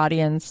 Who's your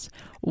audience?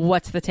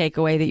 What's the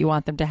takeaway that you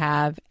want them to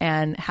have?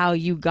 And how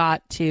you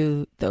got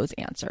to those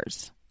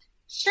answers?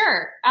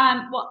 Sure.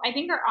 Well, I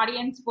think our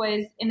audience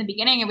was, in the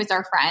beginning, it was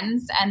our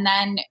friends. And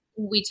then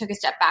we took a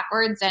step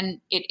backwards, and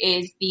it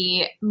is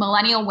the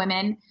millennial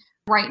women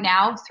right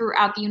now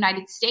throughout the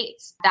United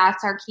States.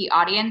 That's our key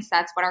audience.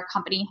 That's what our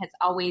company has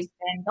always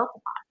been built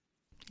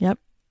upon. Yep.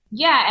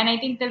 Yeah. And I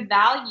think the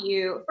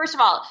value, first of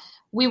all,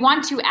 we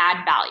want to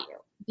add value,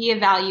 be a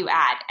value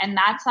add. And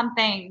that's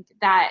something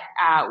that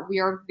we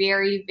are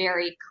very,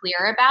 very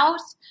clear about.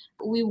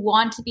 We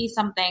want to be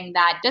something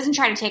that doesn't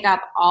try to take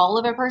up all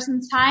of a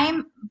person's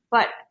time,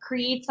 but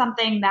create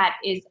something that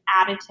is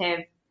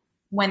additive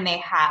when they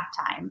have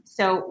time.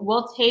 So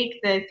we'll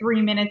take the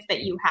 3 minutes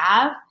that you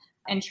have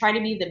and try to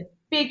be the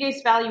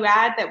biggest value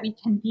add that we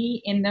can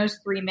be in those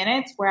 3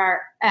 minutes,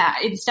 where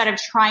instead of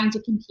trying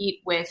to compete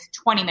with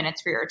 20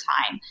 minutes for your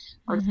time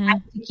or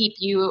trying to keep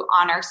you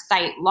on our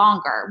site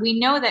longer. We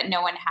know that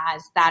no one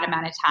has that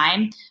amount of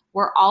time.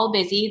 We're all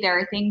busy. There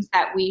are things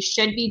that we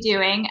should be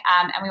doing,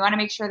 and we want to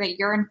make sure that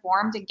you're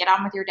informed and get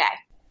on with your day.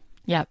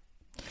 Yep.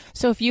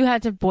 So if you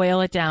had to boil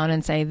it down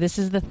and say, this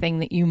is the thing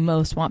that you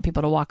most want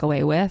people to walk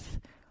away with,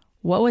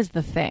 what was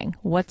the thing?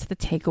 What's the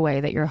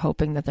takeaway that you're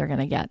hoping that they're going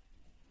to get?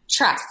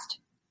 Trust.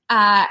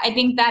 I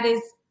think that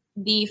is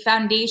the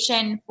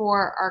foundation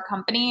for our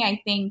company.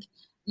 I think,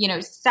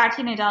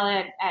 Satya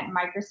Nadella at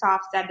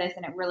Microsoft said this,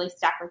 and it really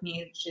stuck with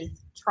me, which is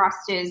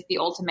trust is the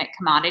ultimate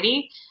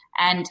commodity.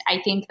 And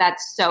I think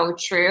that's so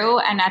true.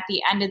 And at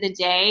the end of the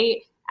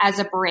day, as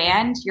a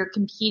brand, you're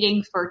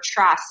competing for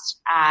trust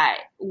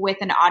with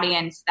an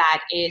audience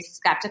that is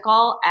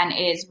skeptical and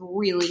is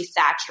really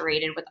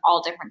saturated with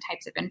all different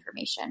types of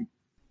information.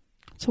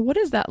 So what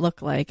does that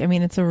look like? I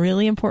mean, it's a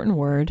really important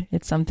word.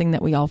 It's something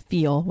that we all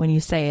feel when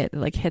you say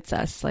it, hits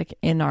us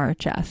in our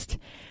chest.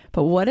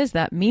 But what does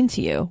that mean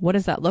to you? What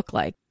does that look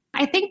like?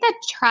 I think that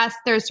trust,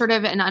 there's sort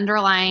of an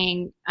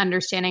underlying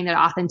understanding that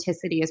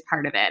authenticity is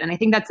part of it. And I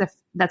think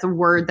that's a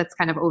word that's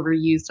kind of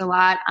overused a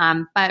lot.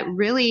 But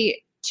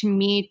really, to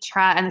me,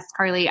 trust, and this is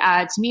Carly,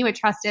 to me what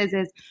trust is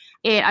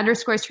it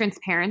underscores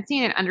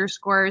transparency, and it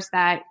underscores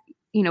that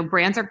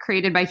brands are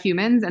created by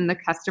humans, and the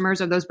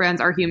customers of those brands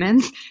are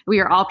humans.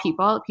 We are all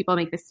people. People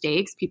make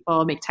mistakes.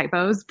 People make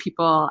typos.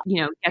 People,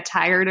 get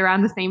tired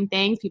around the same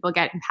things. People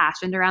get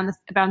impassioned around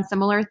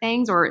similar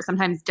things, or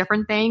sometimes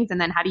different things. And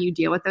then how do you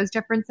deal with those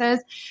differences?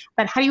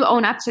 But how do you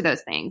own up to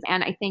those things?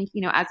 And I think,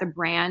 as a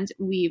brand,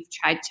 we've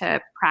tried to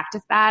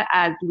practice that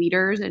as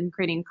leaders and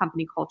creating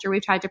company culture.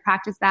 We've tried to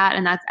practice that.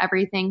 And that's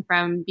everything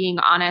from being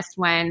honest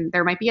when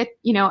there might be a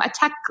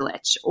tech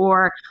glitch,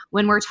 or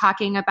when we're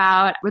talking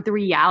about what the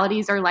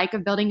realities are like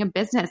of building a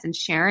business and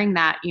sharing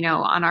that,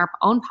 on our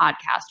own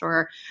podcast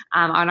or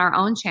on our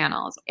own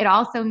channels. It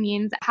also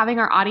means having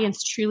our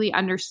audience truly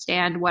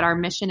understand what our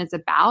mission is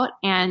about,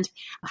 and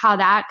how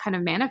that kind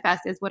of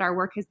manifests is what our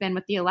work has been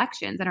with the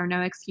elections and our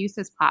No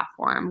Excuses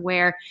platform,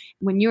 where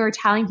when you are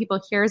telling people,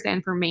 here's the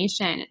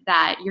information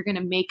that you're going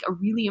to make a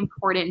really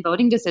important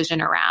voting decision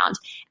around,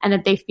 and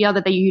that they feel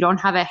that you don't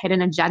have a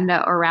hidden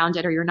agenda around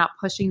it, or you're not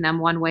pushing them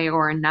one way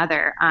or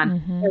another.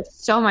 There's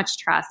so much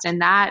trust. And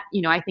that,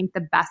 I think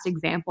the best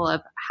example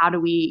of how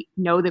do we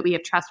know that we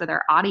have trust with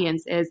our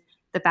audience is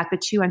the fact that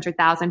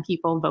 200,000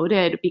 people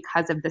voted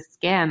because of the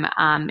Skimm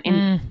in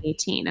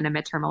 2018 in a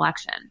midterm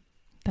election.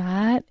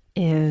 That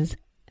is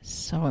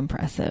so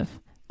impressive.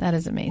 That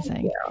is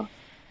amazing.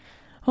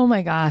 Oh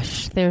my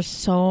gosh, there's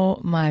so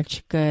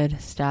much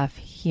good stuff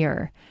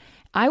here.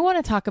 I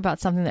want to talk about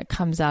something that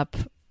comes up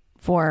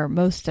for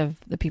most of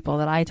the people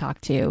that I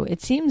talk to.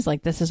 It seems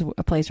like this is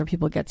a place where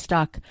people get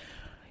stuck.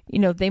 You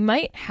know, they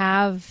might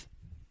have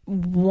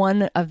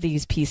one of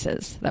these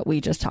pieces that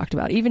we just talked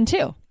about, even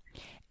two.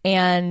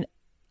 And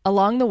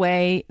along the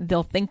way,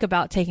 they'll think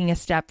about taking a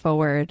step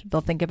forward.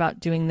 They'll think about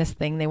doing this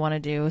thing they want to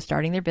do,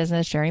 starting their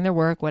business, sharing their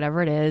work,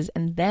 whatever it is.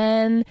 And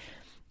then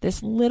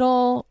this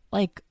little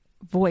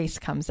voice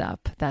comes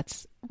up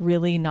that's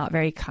really not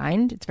very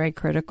kind. It's very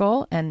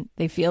critical, and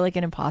they feel like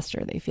an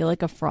imposter. They feel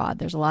like a fraud.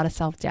 There's a lot of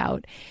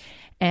self-doubt,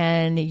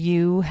 and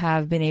you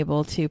have been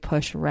able to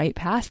push right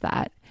past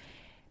that.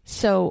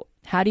 So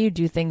how do you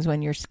do things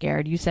when you're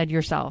scared? You said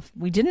yourself,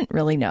 we didn't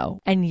really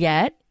know, and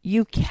yet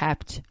you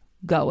kept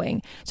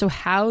going. So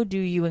how do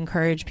you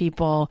encourage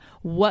people?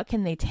 What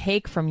can they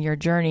take from your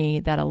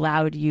journey that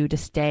allowed you to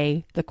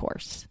stay the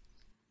course?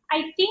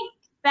 I think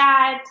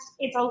that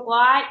it's a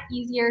lot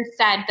easier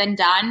said than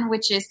done,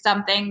 which is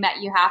something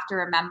that you have to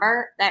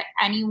remember, that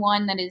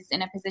anyone that is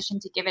in a position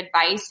to give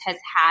advice has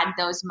had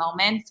those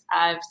moments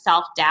of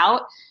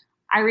self-doubt.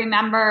 I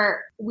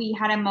remember we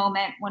had a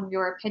moment when we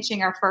were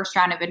pitching our first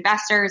round of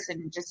investors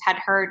and just had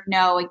heard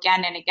no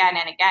again and again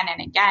and again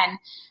and again,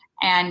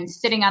 and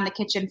sitting on the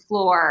kitchen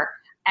floor,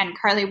 and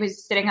Carly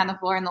was sitting on the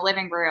floor in the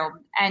living room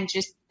and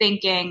just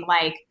thinking,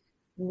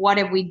 what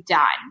have we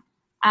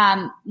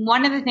done?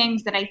 One of the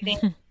things that I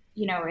think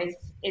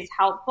is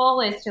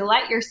helpful is to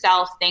let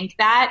yourself think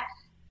that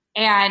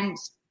and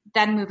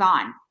then move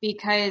on,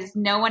 because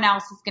no one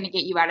else is going to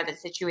get you out of the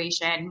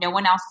situation. No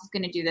one else is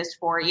going to do this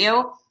for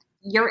you.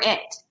 You're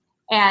it.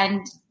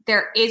 And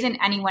there isn't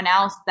anyone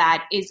else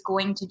that is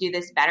going to do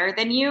this better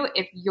than you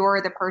if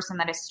you're the person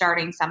that is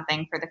starting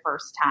something for the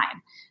first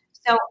time.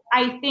 So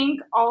I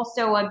think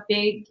also a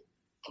big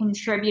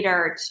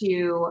contributor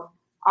to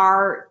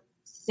our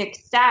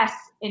success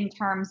in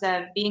terms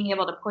of being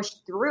able to push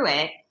through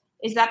it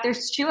is that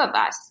there's two of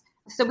us.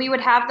 So we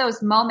would have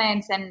those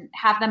moments and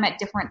have them at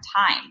different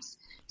times.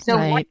 So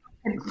one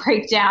would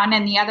break down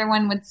and the other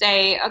one would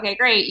say, okay,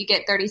 great, you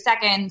get 30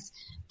 seconds,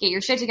 get your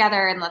shit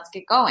together and let's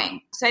get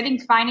going. So I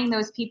think finding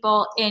those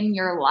people in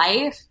your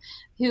life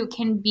who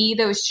can be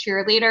those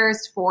cheerleaders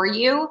for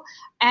you,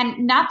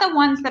 and not the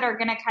ones that are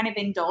going to kind of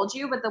indulge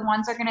you, but the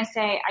ones that are going to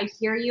say, I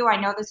hear you, I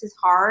know this is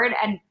hard,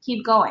 and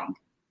keep going.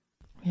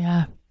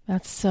 Yeah,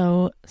 that's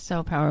so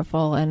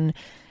powerful. And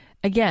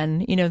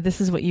again,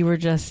 this is what you were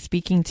just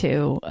speaking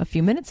to a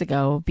few minutes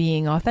ago,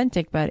 being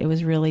authentic, but it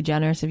was really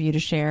generous of you to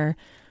share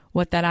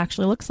what that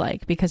actually looks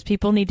like, because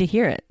people need to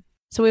hear it.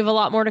 So we have a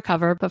lot more to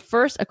cover, but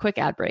first, a quick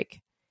ad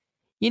break.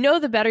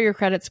 The better your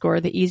credit score,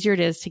 the easier it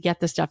is to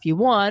get the stuff you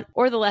want,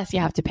 or the less you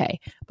have to pay.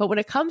 But when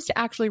it comes to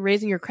actually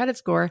raising your credit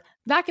score,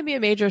 that can be a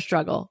major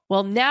struggle.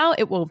 Well, now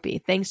it won't be,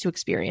 thanks to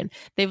Experian.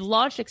 They've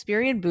launched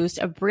Experian Boost,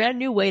 a brand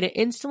new way to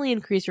instantly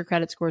increase your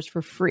credit scores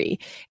for free.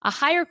 A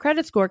higher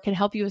credit score can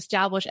help you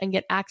establish and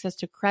get access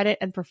to credit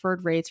and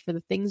preferred rates for the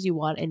things you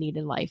want and need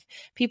in life.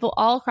 People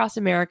all across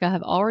America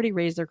have already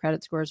raised their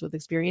credit scores with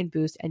Experian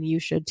Boost, and you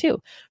should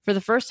too. For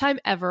the first time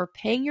ever,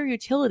 paying your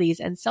utilities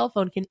and cell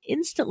phone can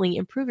instantly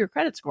improve your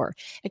credit score.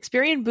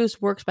 Experian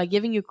Boost works by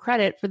giving you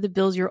credit for the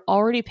bills you're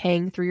already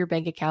paying through your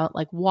bank account,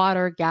 like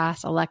water,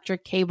 gas,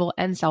 electric, cable,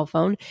 and cell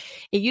phone.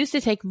 It used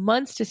to take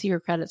months to see your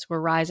credit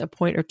score rise a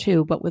point or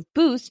two, but with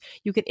Boost,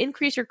 you can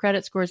increase your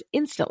credit scores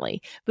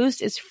instantly.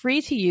 Boost is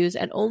free to use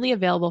and only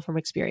available from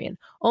Experian.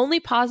 Only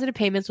positive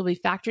payments will be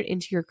factored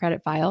into your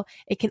credit file.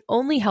 It can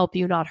only help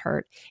you, not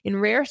hurt. In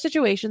rare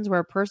situations where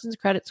a person's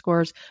credit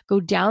scores go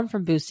down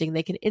from boosting,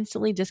 they can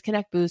instantly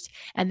disconnect Boost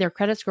and their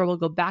credit score will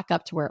go back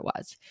up to where it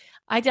was.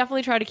 I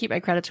definitely try to keep my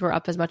credit score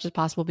up as much as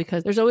possible,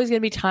 because there's always going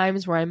to be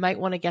times where I might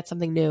want to get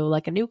something new,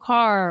 like a new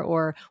car,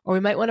 or we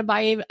might want to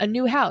buy a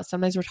new house.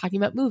 Sometimes we're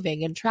talking about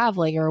moving and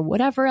traveling or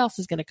whatever else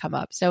is going to come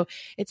up. So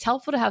it's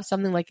helpful to have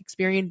something like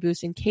Experian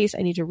Boost in case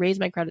I need to raise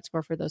my credit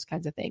score for those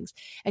kinds of things.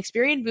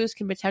 Experian Boost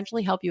can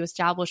potentially help you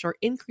establish or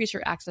increase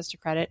your access to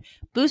credit.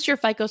 Boost your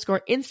FICO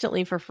score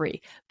instantly for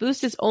free.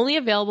 Boost is only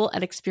available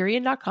at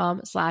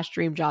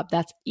Experian.com/dreamjob.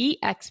 That's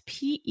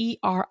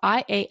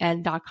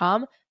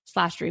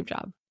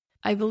Experian.com/dreamjob.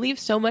 I believe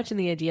so much in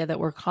the idea that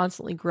we're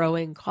constantly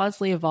growing,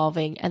 constantly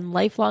evolving, and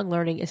lifelong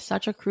learning is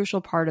such a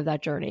crucial part of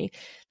that journey.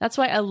 That's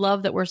why I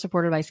love that we're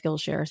supported by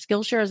Skillshare.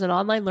 Skillshare is an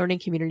online learning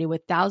community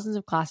with thousands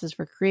of classes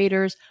for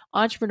creators,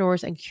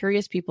 entrepreneurs, and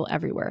curious people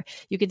everywhere.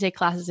 You can take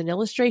classes in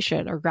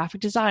illustration or graphic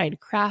design,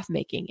 craft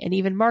making, and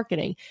even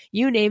marketing.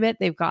 You name it,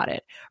 they've got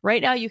it.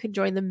 Right now, you can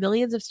join the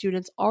millions of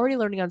students already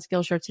learning on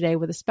Skillshare today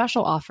with a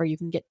special offer. You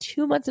can get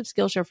 2 months of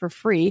Skillshare for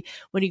free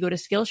when you go to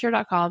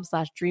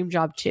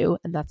Skillshare.com/dreamjob2,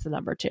 and that's the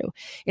number 2.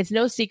 It's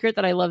no secret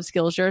that I love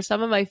Skillshare.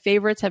 Some of my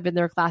favorites have been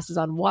their classes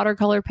on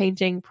watercolor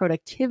painting,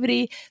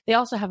 productivity. They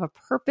also have a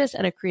purpose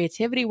and a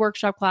creativity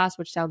workshop class,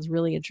 which sounds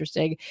really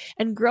interesting.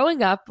 And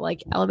growing up,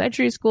 like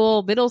elementary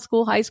school, middle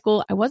school, high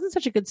school, I wasn't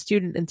such a good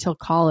student until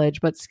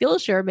college, but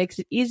Skillshare makes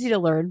it easy to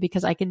learn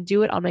because I can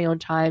do it on my own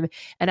time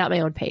and at my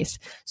own pace.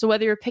 So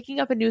whether you're picking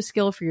up a new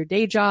skill for your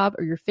day job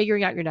or you're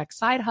figuring out your next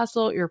side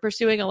hustle, you're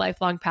pursuing a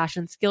lifelong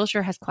passion,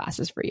 Skillshare has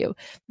classes for you.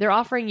 They're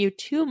offering you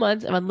 2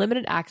 months of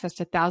unlimited access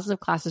to thousands of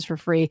classes for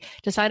free.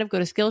 To sign up, go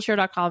to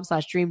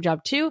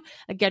Skillshare.com/dreamjob2.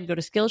 Again, go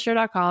to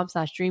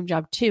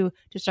Skillshare.com/dreamjob2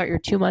 to start your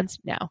 2 months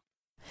now.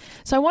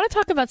 So I want to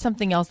talk about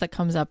something else that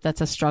comes up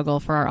that's a struggle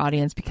for our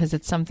audience because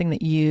it's something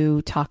that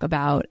you talk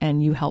about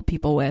and you help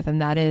people with,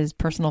 and that is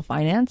personal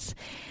finance.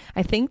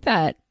 I think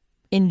that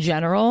in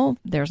general,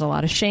 there's a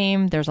lot of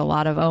shame. There's a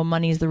lot of, oh,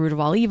 money is the root of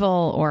all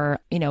evil, or,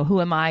 who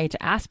am I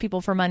to ask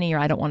people for money, or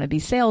I don't want to be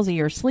salesy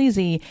or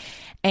sleazy.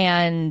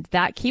 And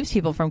that keeps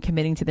people from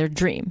committing to their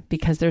dream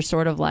because they're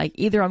sort of like,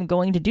 either I'm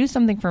going to do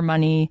something for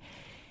money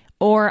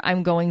or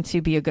I'm going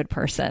to be a good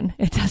person.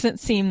 It doesn't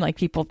seem like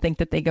people think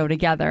that they go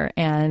together.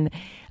 And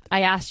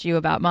I asked you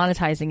about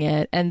monetizing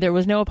it and there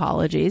was no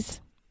apologies.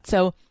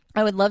 So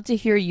I would love to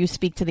hear you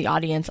speak to the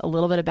audience a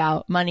little bit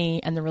about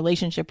money and the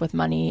relationship with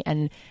money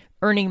and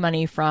earning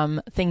money from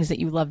things that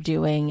you love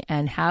doing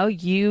and how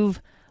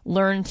you've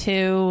learned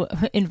to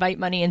invite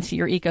money into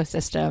your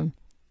ecosystem.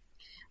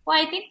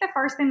 Well, I think the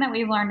first thing that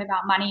we've learned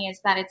about money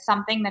is that it's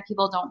something that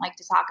people don't like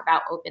to talk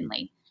about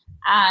openly.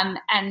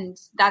 And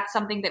that's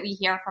something that we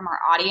hear from our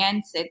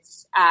audience.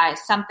 It's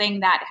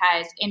something that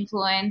has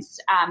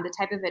influenced the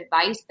type of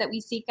advice that we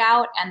seek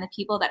out and the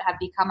people that have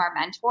become our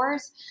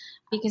mentors,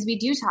 because we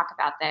do talk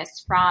about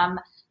this from,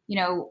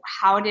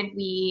 how did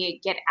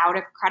we get out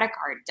of credit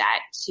card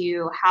debt,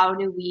 to how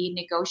do we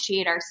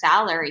negotiate our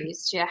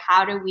salaries, to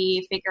how do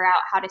we figure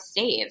out how to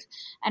save.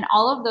 And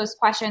all of those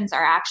questions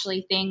are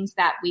actually things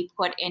that we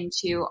put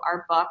into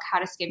our book, How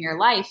to Skim Your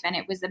Life. And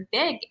it was a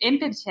big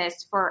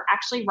impetus for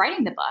actually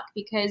writing the book,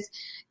 because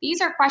these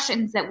are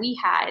questions that we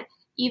had,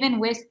 even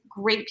with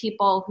great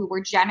people who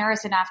were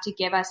generous enough to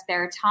give us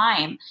their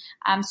time.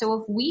 So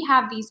if we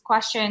have these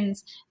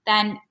questions,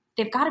 then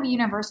they've got to be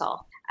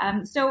universal.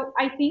 So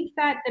I think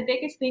that the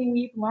biggest thing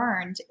we've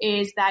learned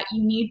is that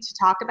you need to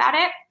talk about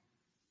it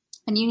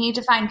and you need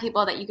to find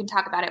people that you can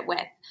talk about it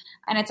with.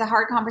 And it's a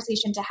hard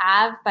conversation to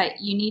have, but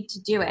you need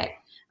to do it.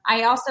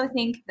 I also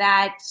think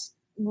that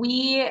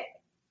we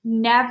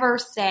never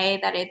say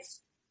that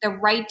it's the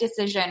right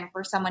decision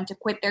for someone to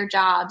quit their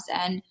jobs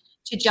and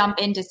to jump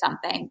into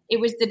something. It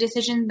was the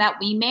decision that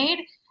we made.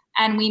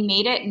 And we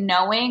made it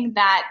knowing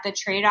that the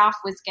trade-off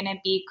was going to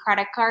be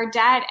credit card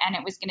debt, and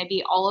it was going to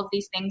be all of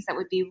these things that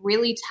would be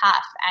really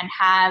tough and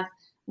have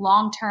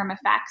long-term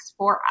effects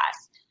for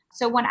us.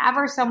 So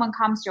whenever someone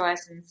comes to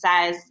us and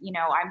says,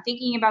 I'm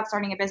thinking about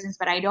starting a business,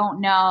 but I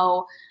don't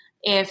know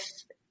if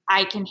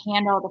I can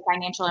handle the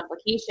financial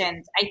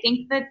implications, I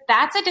think that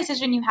that's a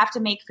decision you have to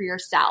make for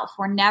yourself.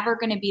 We're never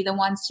going to be the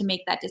ones to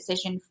make that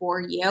decision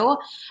for you.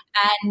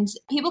 And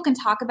people can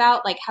talk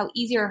about like how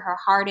easy or how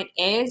hard it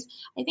is.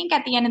 I think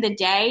at the end of the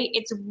day,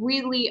 it's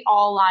really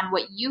all on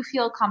what you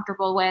feel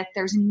comfortable with.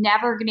 There's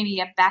never going to be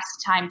a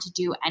best time to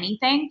do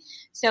anything.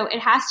 So it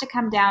has to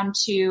come down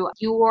to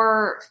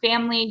your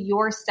family,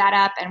 your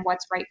setup, and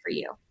what's right for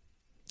you.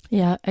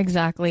 Yeah,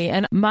 exactly.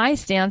 And my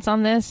stance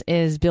on this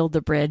is build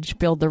the bridge,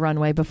 build the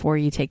runway before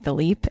you take the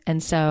leap.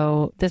 And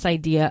so this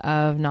idea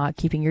of not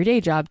keeping your day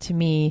job to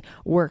me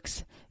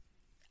works,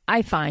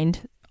 I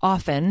find,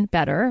 often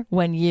better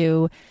when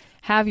you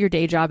have your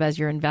day job as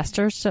your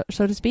investor, so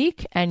to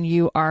speak, and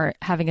you are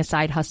having a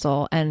side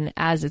hustle. And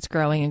as it's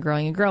growing and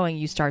growing and growing,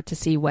 you start to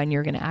see when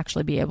you're going to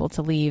actually be able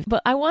to leave.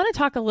 But I want to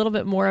talk a little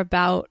bit more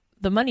about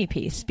the money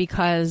piece,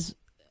 because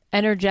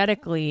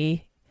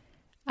energetically,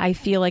 I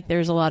feel like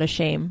there's a lot of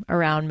shame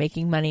around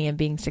making money and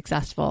being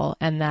successful,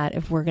 and that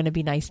if we're going to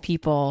be nice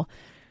people,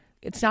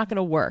 it's not going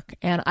to work.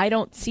 And I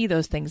don't see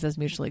those things as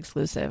mutually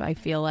exclusive. I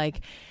feel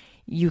like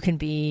you can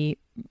be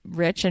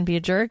rich and be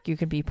a jerk. You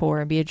can be poor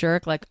and be a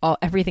jerk, like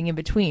everything in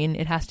between.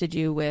 It has to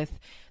do with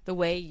the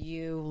way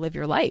you live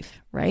your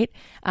life, right?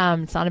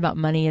 It's not about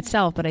money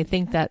itself, but I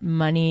think that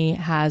money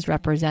has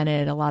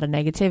represented a lot of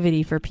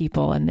negativity for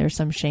people, and there's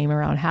some shame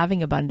around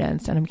having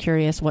abundance. And I'm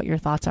curious what your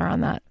thoughts are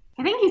on that.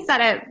 I think you said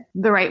it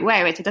the right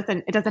way, which it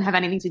doesn't have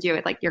anything to do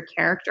with like your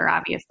character,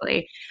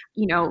 obviously.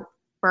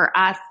 For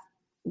us,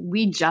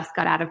 we just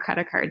got out of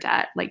credit card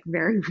debt like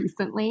very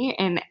recently,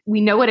 and we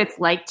know what it's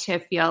like to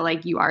feel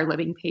like you are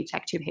living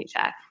paycheck to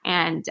paycheck.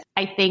 And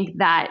I think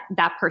that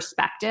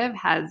perspective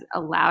has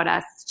allowed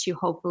us to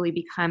hopefully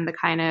become the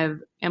kind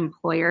of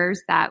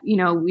employers that,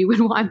 we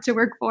would want to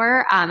work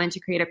for, and to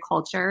create a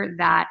culture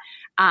that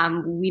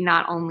we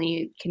not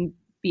only can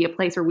be a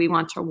place where we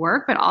want to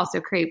work, but also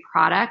create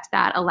product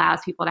that allows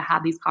people to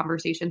have these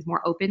conversations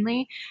more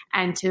openly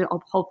and to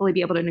hopefully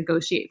be able to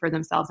negotiate for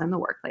themselves in the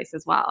workplace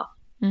as well.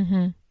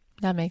 Mm-hmm.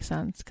 That makes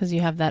sense because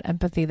you have that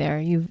empathy there.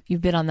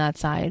 You've been on that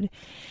side.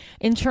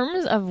 In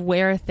terms of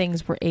where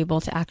things were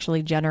able to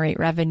actually generate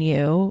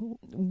revenue,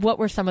 what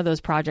were some of those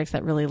projects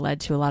that really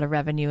led to a lot of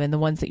revenue and the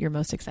ones that you're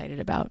most excited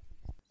about?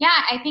 Yeah,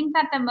 I think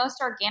that the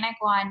most organic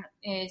one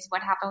is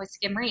what happened with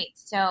Skim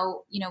Reads.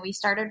 So, we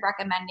started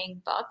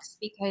recommending books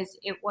because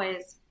it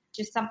was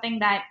just something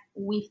that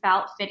we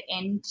felt fit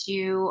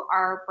into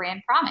our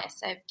brand promise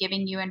of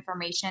giving you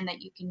information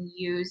that you can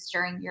use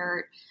during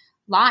your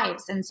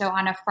lives. And so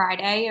on a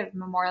Friday of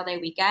Memorial Day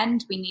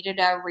weekend, we needed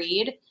a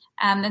read.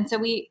 And so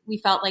we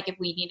felt like if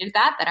we needed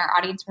that, then our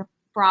audience would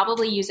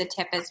probably use a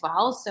tip as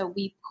well. So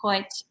we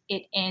put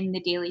it in the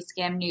Daily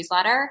Skim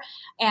newsletter,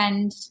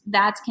 and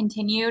that's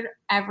continued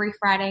every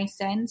Friday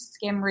since.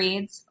 Skim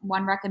Reads,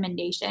 one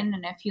recommendation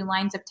and a few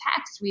lines of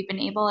text. We've been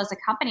able as a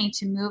company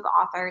to move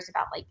authors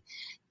about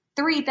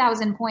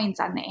 3,000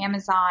 points on the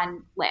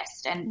Amazon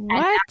list. And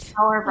that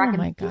power of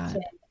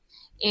recommendation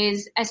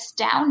is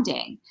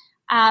astounding.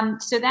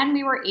 So then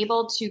we were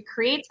able to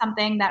create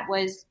something that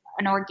was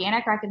an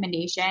organic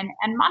recommendation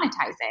and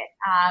monetize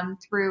it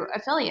through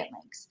affiliate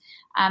links.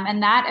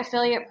 And that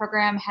affiliate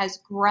program has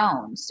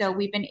grown. So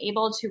we've been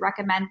able to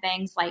recommend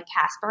things like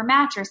Casper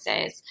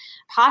mattresses,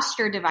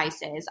 posture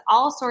devices,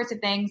 all sorts of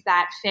things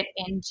that fit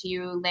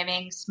into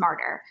living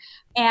smarter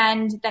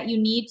and that you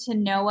need to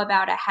know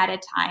about ahead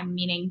of time,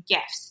 meaning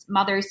gifts,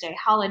 Mother's Day,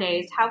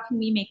 holidays. How can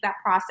we make that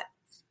process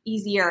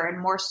easier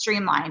and more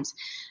streamlined?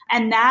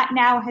 And that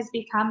now has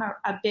become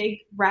a big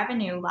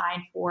revenue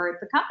line for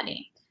the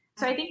company.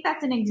 So I think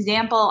that's an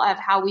example of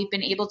how we've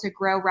been able to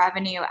grow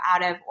revenue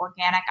out of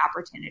organic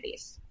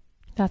opportunities.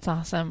 That's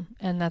awesome.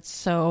 And that's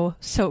so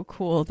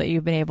cool that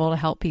you've been able to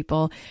help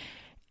people,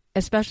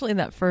 especially in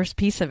that first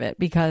piece of it,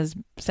 because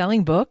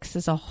selling books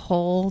is a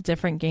whole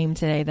different game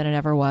today than it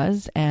ever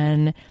was.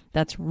 And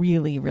that's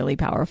really, really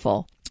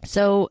powerful.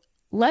 So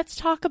let's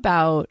talk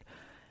about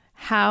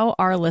how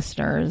our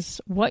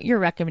listeners, what your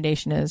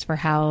recommendation is for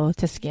how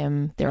to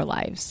skim their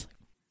lives.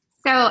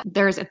 So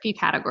there's a few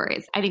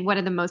categories. I think one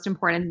of the most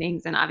important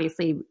things, and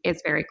obviously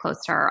it's very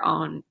close to our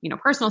own,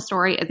 personal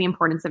story, is the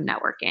importance of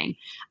networking.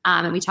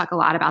 And we talk a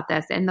lot about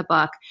this in the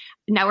book.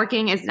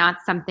 Networking is not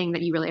something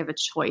that you really have a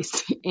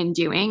choice in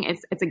doing.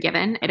 It's a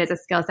given. It is a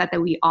skill set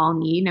that we all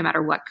need no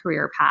matter what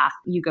career path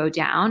you go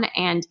down.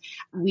 And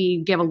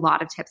we give a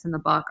lot of tips in the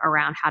book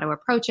around how to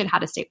approach it, how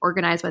to stay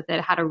organized with it,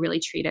 how to really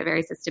treat it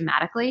very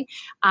systematically,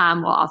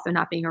 while also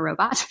not being a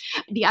robot.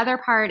 The other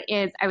part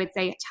is, I would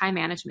say, time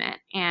management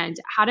and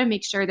how to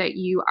make sure that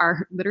you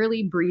are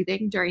literally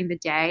breathing during the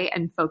day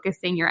and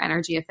focusing your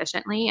energy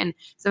efficiently. And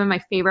some of my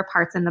favorite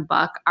parts in the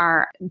book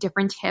are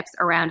different tips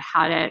around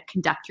how to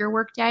conduct your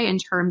workday in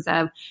terms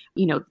of,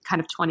 kind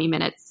of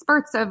 20-minute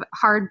spurts of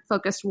hard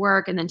focused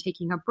work and then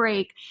taking a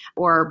break,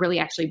 or really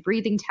actually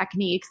breathing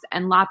techniques,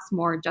 and lots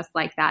more just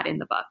like that in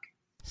the book.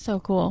 So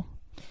cool.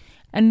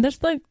 And this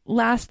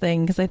last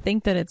thing, because I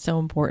think that it's so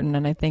important,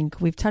 and I think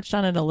we've touched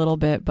on it a little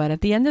bit, but at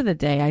the end of the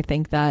day, I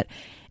think that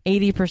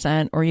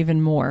 80% or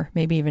even more,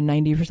 maybe even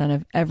 90%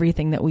 of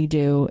everything that we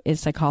do is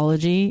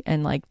psychology,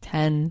 and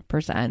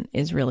 10%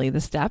 is really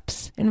the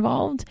steps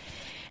involved.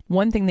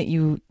 One thing that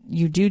you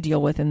do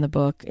deal with in the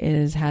book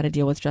is how to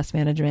deal with stress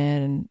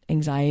management and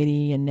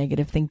anxiety and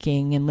negative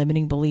thinking and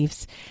limiting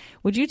beliefs.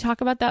 Would you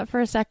talk about that for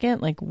a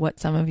second? What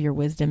some of your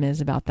wisdom is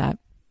about that?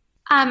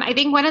 I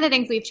think one of the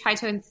things we've tried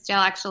to instill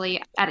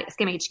actually at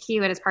Skim HQ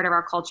and as part of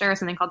our culture is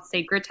something called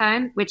sacred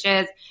time, which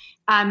is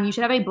you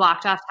should have a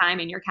blocked off time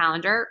in your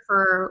calendar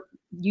for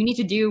you need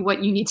to do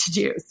what you need to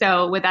do.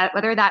 So with that,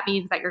 whether that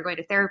means that you're going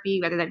to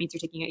therapy, whether that means you're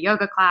taking a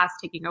yoga class,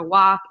 taking a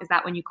walk, is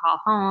that when you call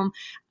home?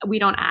 We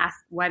don't ask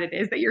what it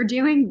is that you're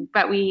doing,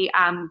 but we,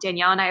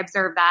 Danielle and I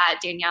observe that.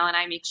 Danielle and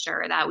I make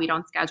sure that we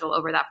don't schedule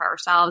over that for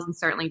ourselves and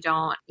certainly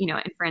don't,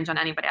 infringe on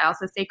anybody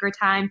else's sacred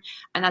time.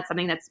 And that's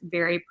something that's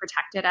very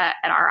protected at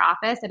our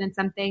office. And it's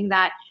something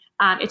that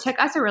it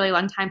took us a really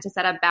long time to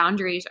set up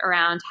boundaries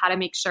around how to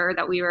make sure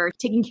that we were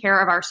taking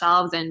care of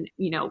ourselves and,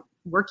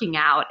 working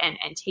out and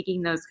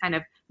taking those kind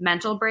of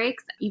mental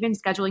breaks. Even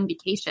scheduling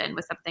vacation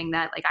was something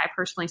that I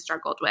personally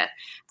struggled with.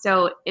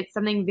 So it's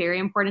something very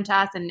important to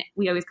us. And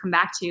we always come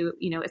back to,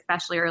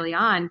 especially early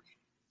on,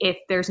 if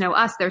there's no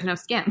us, there's no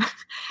Skim.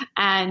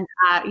 And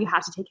you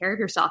have to take care of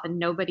yourself, and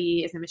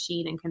nobody is a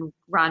machine and can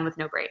run with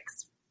no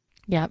breaks.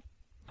 Yep.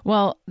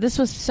 Well, this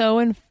was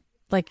so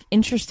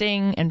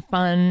interesting and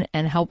fun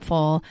and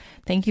helpful.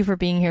 Thank you for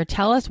being here.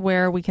 Tell us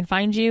where we can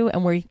find you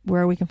and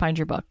where we can find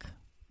your book.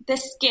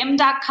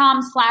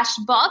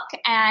 theSkimm.com/book.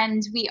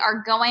 And we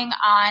are going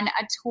on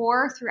a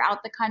tour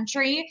throughout the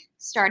country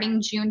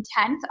starting June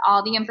 10th.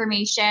 All the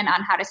information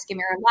on how to skim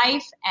your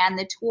life and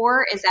the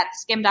tour is at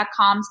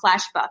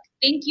theSkimm.com/book.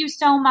 Thank you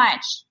so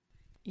much.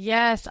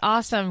 Yes.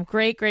 Awesome.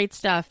 Great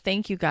stuff.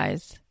 Thank you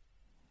guys.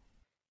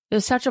 It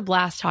was such a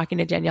blast talking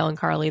to Danielle and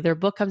Carly. Their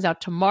book comes out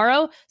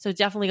tomorrow, so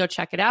definitely go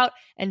check it out.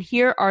 And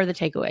here are the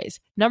takeaways.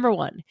 Number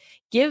 1,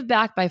 give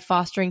back by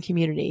fostering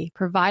community.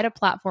 Provide a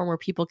platform where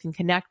people can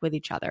connect with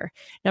each other.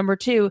 Number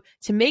 2,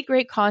 to make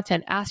great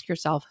content, ask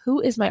yourself, who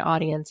is my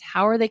audience?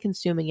 How are they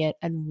consuming it?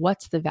 And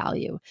what's the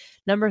value?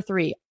 Number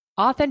 3,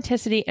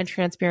 Authenticity and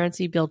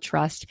transparency build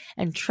trust,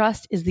 and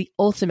trust is the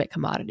ultimate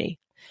commodity.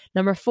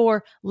 Number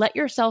 4, let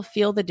yourself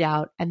feel the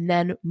doubt and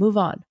then move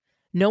on.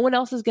 No one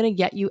else is going to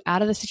get you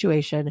out of the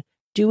situation.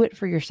 Do it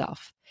for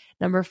yourself.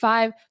 Number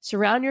 5,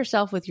 surround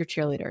yourself with your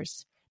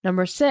cheerleaders.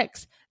 Number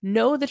 6,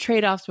 know the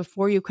trade-offs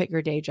before you quit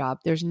your day job.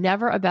 There's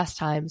never a best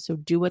time, so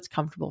do what's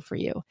comfortable for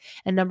you.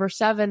 And number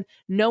 7,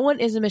 no one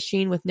is a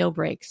machine with no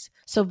breaks.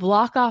 So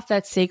block off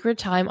that sacred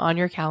time on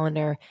your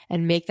calendar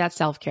and make that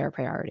self-care a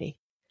priority.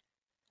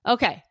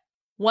 Okay.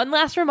 One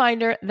last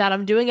reminder that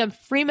I'm doing a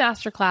free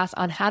masterclass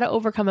on how to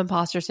overcome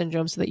imposter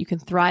syndrome so that you can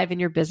thrive in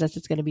your business.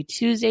 It's going to be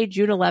Tuesday,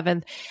 June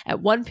 11th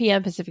at 1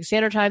 p.m. Pacific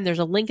Standard Time. There's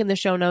a link in the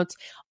show notes.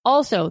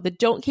 Also, the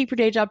Don't Keep Your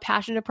Day Job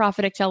Passion to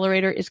Profit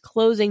Accelerator is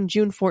closing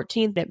June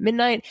 14th at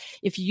midnight.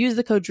 If you use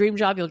the code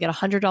DREAMJOB, you'll get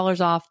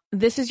 $100 off.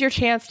 This is your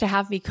chance to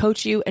have me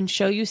coach you and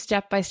show you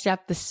step by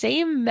step the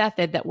same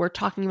method that we're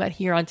talking about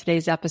here on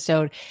today's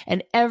episode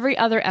and every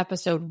other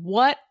episode.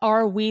 What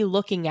are we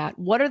looking at?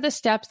 What are the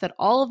steps that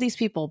all of these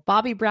people,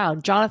 Bobby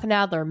Brown, Jonathan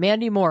Adler,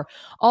 Mandy Moore,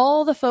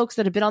 all the folks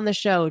that have been on the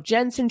show,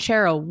 Jen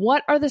Sincero,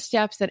 what are the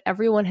steps that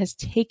everyone has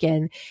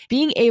taken,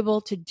 being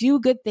able to do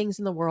good things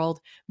in the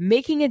world,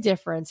 making a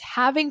difference,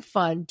 having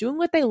fun, doing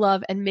what they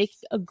love, and making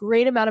a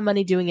great amount of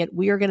money doing it?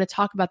 We are going to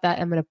talk about that.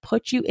 I'm going to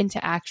put you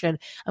into action.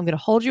 I'm going to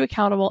hold you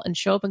accountable and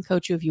show up and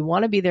coach you. If you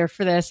want to be there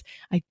for this,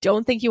 I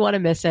don't think you want to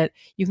miss it.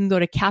 You can go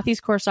to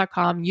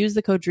kathyscourse.com, use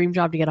the code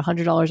DREAMJOB to get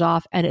 $100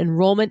 off, and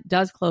enrollment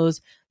does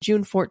close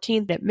June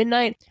 14th at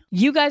midnight.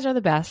 You guys are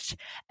the best.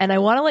 And I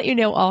want to let you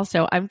know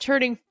also, I'm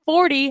turning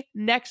 40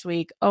 next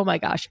week. Oh my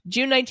gosh.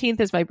 June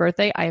 19th is my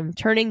birthday. I am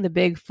turning the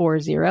big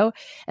 40.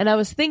 And I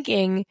was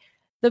thinking,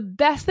 the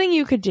best thing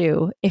you could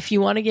do if you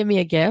want to give me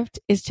a gift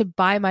is to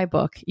buy my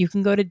book. You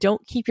can go to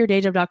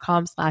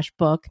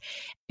don'tkeepyourdayjob.com/book.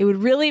 It would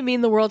really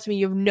mean the world to me.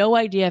 You have no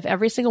idea if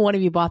every single one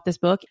of you bought this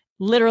book.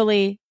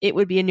 Literally, it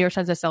would be a New York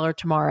Times bestseller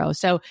tomorrow.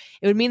 So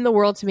it would mean the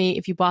world to me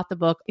if you bought the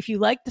book. If you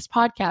like this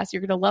podcast,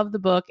 you're going to love the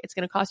book. It's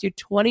going to cost you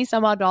 $20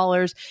 some odd.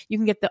 You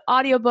can get the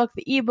audiobook,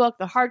 the ebook,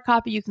 the hard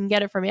copy. You can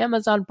get it from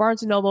Amazon,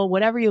 Barnes & Noble,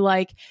 whatever you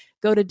like.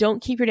 Go to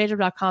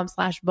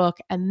don'tkeepyourdayjob.com/book.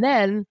 And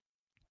then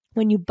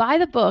when you buy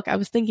the book, I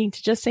was thinking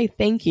to just say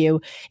thank you.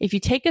 If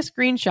you take a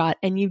screenshot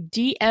and you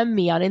DM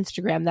me on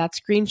Instagram, that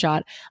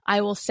screenshot,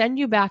 I will send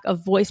you back a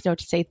voice note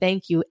to say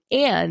thank you.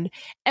 And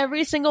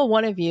every single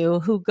one of you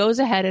who goes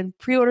ahead and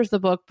pre-orders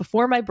the book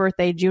before my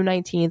birthday, June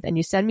 19th, and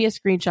you send me a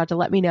screenshot to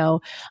let me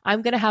know,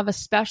 I'm going to have a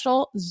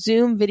special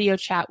Zoom video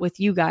chat with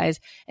you guys.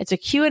 It's a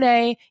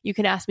Q&A. You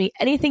can ask me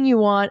anything you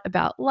want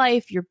about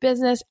life, your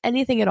business,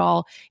 anything at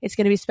all. It's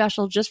going to be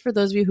special just for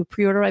those of you who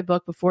pre-order my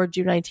book before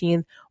June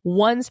 19th.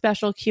 One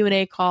special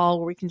Q&A call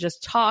where we can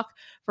just talk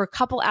for a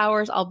couple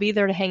hours. I'll be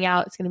there to hang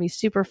out. It's going to be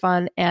super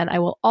fun. And I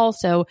will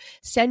also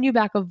send you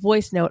back a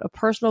voice note, a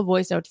personal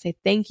voice note to say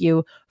thank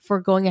you for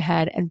going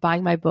ahead and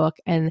buying my book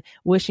and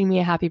wishing me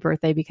a happy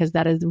birthday, because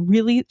that is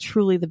really,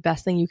 truly the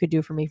best thing you could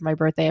do for me for my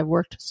birthday. I've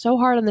worked so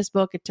hard on this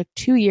book. It took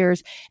 2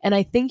 years, and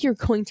I think you're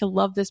going to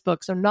love this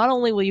book. So not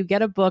only will you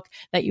get a book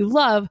that you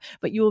love,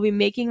 but you will be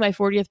making my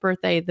 40th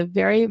birthday the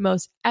very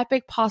most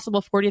epic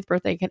possible 40th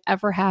birthday I could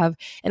ever have.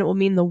 And it will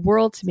mean the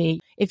world to me.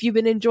 If you've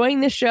been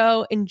enjoying this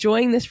show,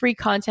 enjoying this free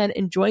content,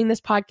 enjoying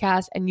this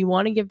podcast, and you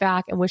want to give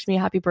back and wish me a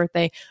happy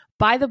birthday,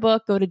 buy the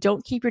book. Go to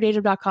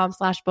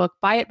don'tkeepyourdayjob.com/book.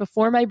 Buy it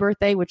before my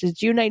birthday, which is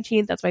June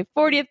 19th. That's my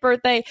 40th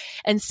birthday.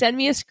 And send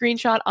me a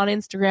screenshot on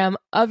Instagram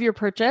of your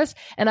purchase,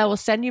 and I will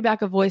send you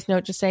back a voice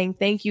note just saying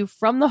thank you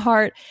from the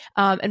heart.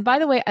 And by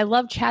the way, I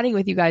love chatting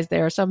with you guys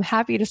there. So I'm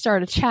happy to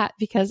start a chat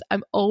because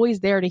I'm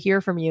always there to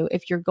hear from you.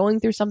 If you're going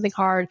through something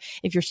hard,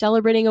 if you're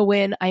celebrating a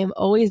win, I am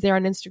always there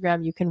on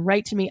Instagram. You can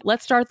write to me.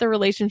 Let's start the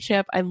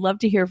relationship. I'd love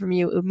to hear from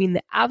you. It would mean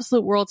the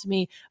absolute world to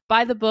me.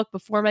 Buy the book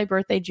before my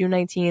birthday, June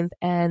 19th,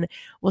 and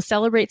we'll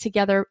celebrate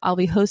together. I'll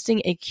be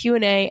hosting a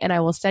Q&A, and I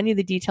will send you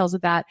the details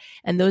of that.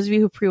 And those of you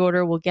who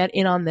pre-order will get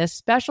in on this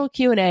special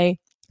Q&A,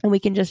 and we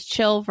can just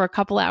chill for a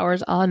couple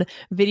hours on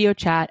video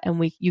chat,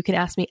 and you can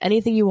ask me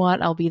anything you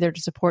want. I'll be there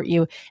to support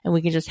you, and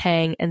we can just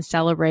hang and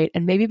celebrate.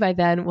 And maybe by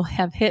then we'll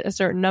have hit a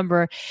certain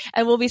number,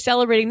 and we'll be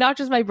celebrating not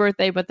just my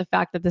birthday, but the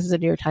fact that this is a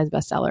New York Times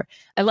bestseller.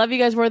 I love you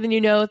guys more than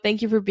you know.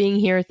 Thank you for being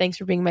here. Thanks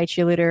for being my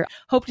cheerleader.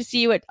 Hope to see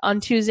you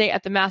on Tuesday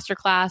at the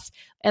masterclass.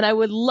 And I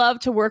would love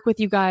to work with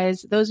you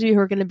guys. Those of you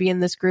who are going to be in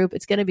this group,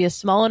 it's going to be a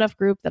small enough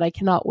group that I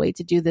cannot wait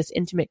to do this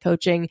intimate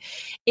coaching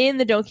in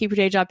the Don't Keep Your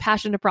Day Job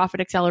Passion to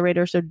Profit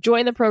Accelerator. So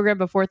join the program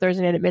before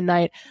Thursday night at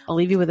midnight. I'll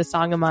leave you with a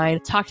song of mine.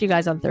 Talk to you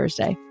guys on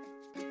Thursday.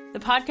 The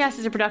podcast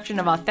is a production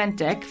of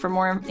Authentic. For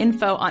more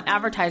info on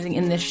advertising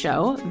in this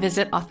show,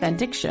 visit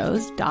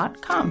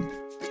AuthenticShows.com.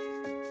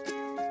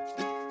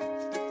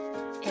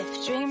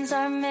 If dreams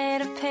are made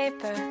of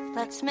paper,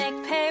 let's make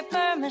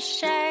paper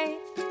mache.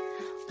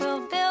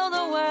 We'll build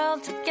a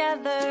world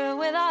together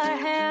with our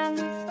hands.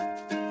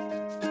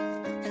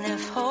 And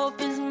if hope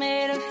is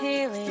made of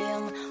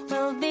helium,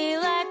 we'll be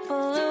like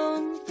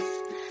balloons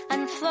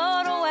and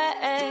float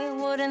away.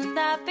 Wouldn't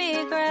that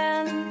be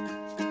grand?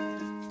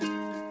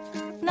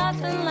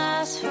 Nothing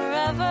lasts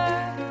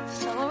forever,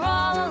 so we're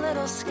all a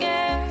little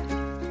scared.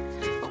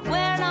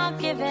 not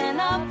giving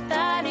up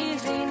that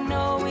easy,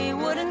 no, we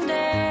wouldn't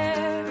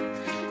dare.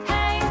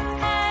 Hey,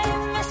 hey,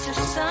 Mr.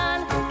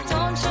 Sun,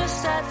 don't you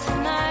set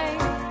tonight,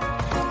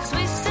 'cause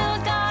we still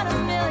got a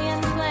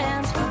million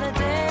plans for the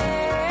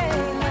day.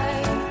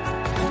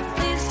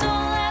 Please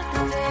don't let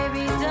the day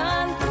be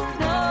done,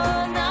 no,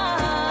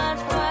 not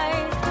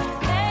quite.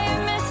 Hey,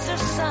 Mr.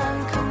 Sun,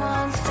 come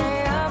on, stay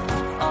up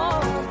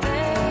all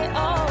day,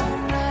 all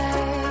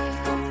night.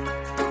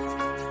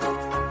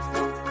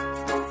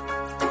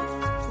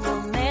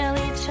 We'll mail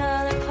each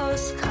other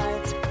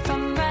postcards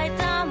from right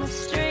down the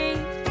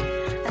street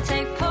and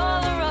take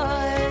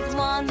Polaroids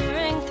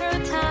wandering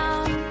through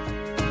town.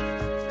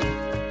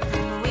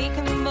 We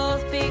can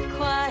both be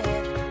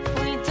quiet,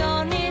 we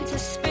don't need to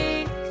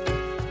speak,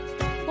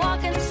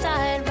 walking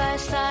side by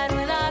side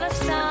without a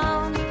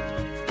sound.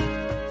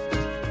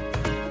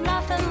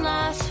 Nothing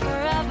lasts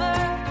forever,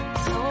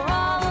 so we're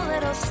all a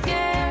little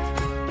scared,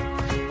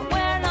 but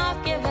we're not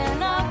giving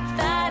up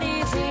that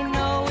easy,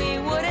 no, we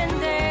wouldn't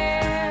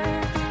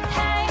dare.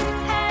 Hey,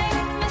 hey,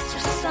 Mr.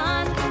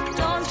 Sun,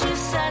 don't you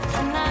set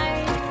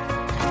tonight,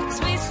 'cause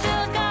we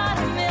still got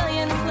a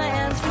million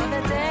plans for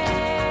the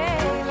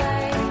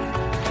daylight.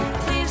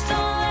 Please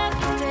don't let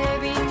the day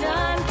be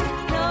done,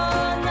 no,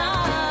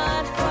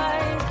 not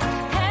quite.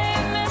 Hey,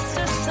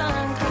 Mr.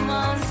 Sun, come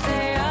on,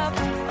 stay up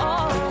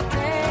all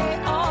day,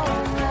 all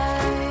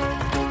night.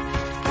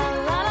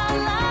 La la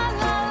la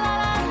la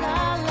la la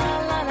la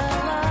la la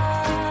la.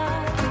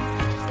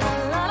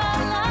 La la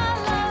la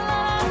la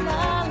la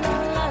la la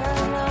la la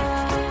la.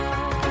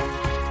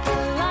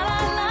 La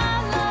la la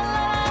la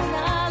la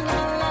la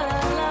la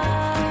la la.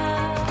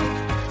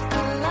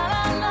 La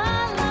la la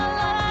la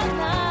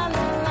la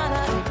la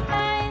la.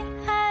 Hey,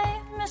 hey,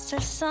 Mr.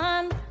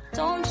 Sun,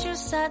 don't you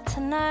set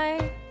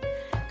tonight,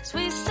 'cause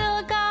we still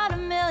got a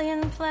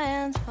million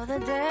plans for the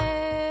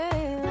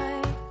daylight.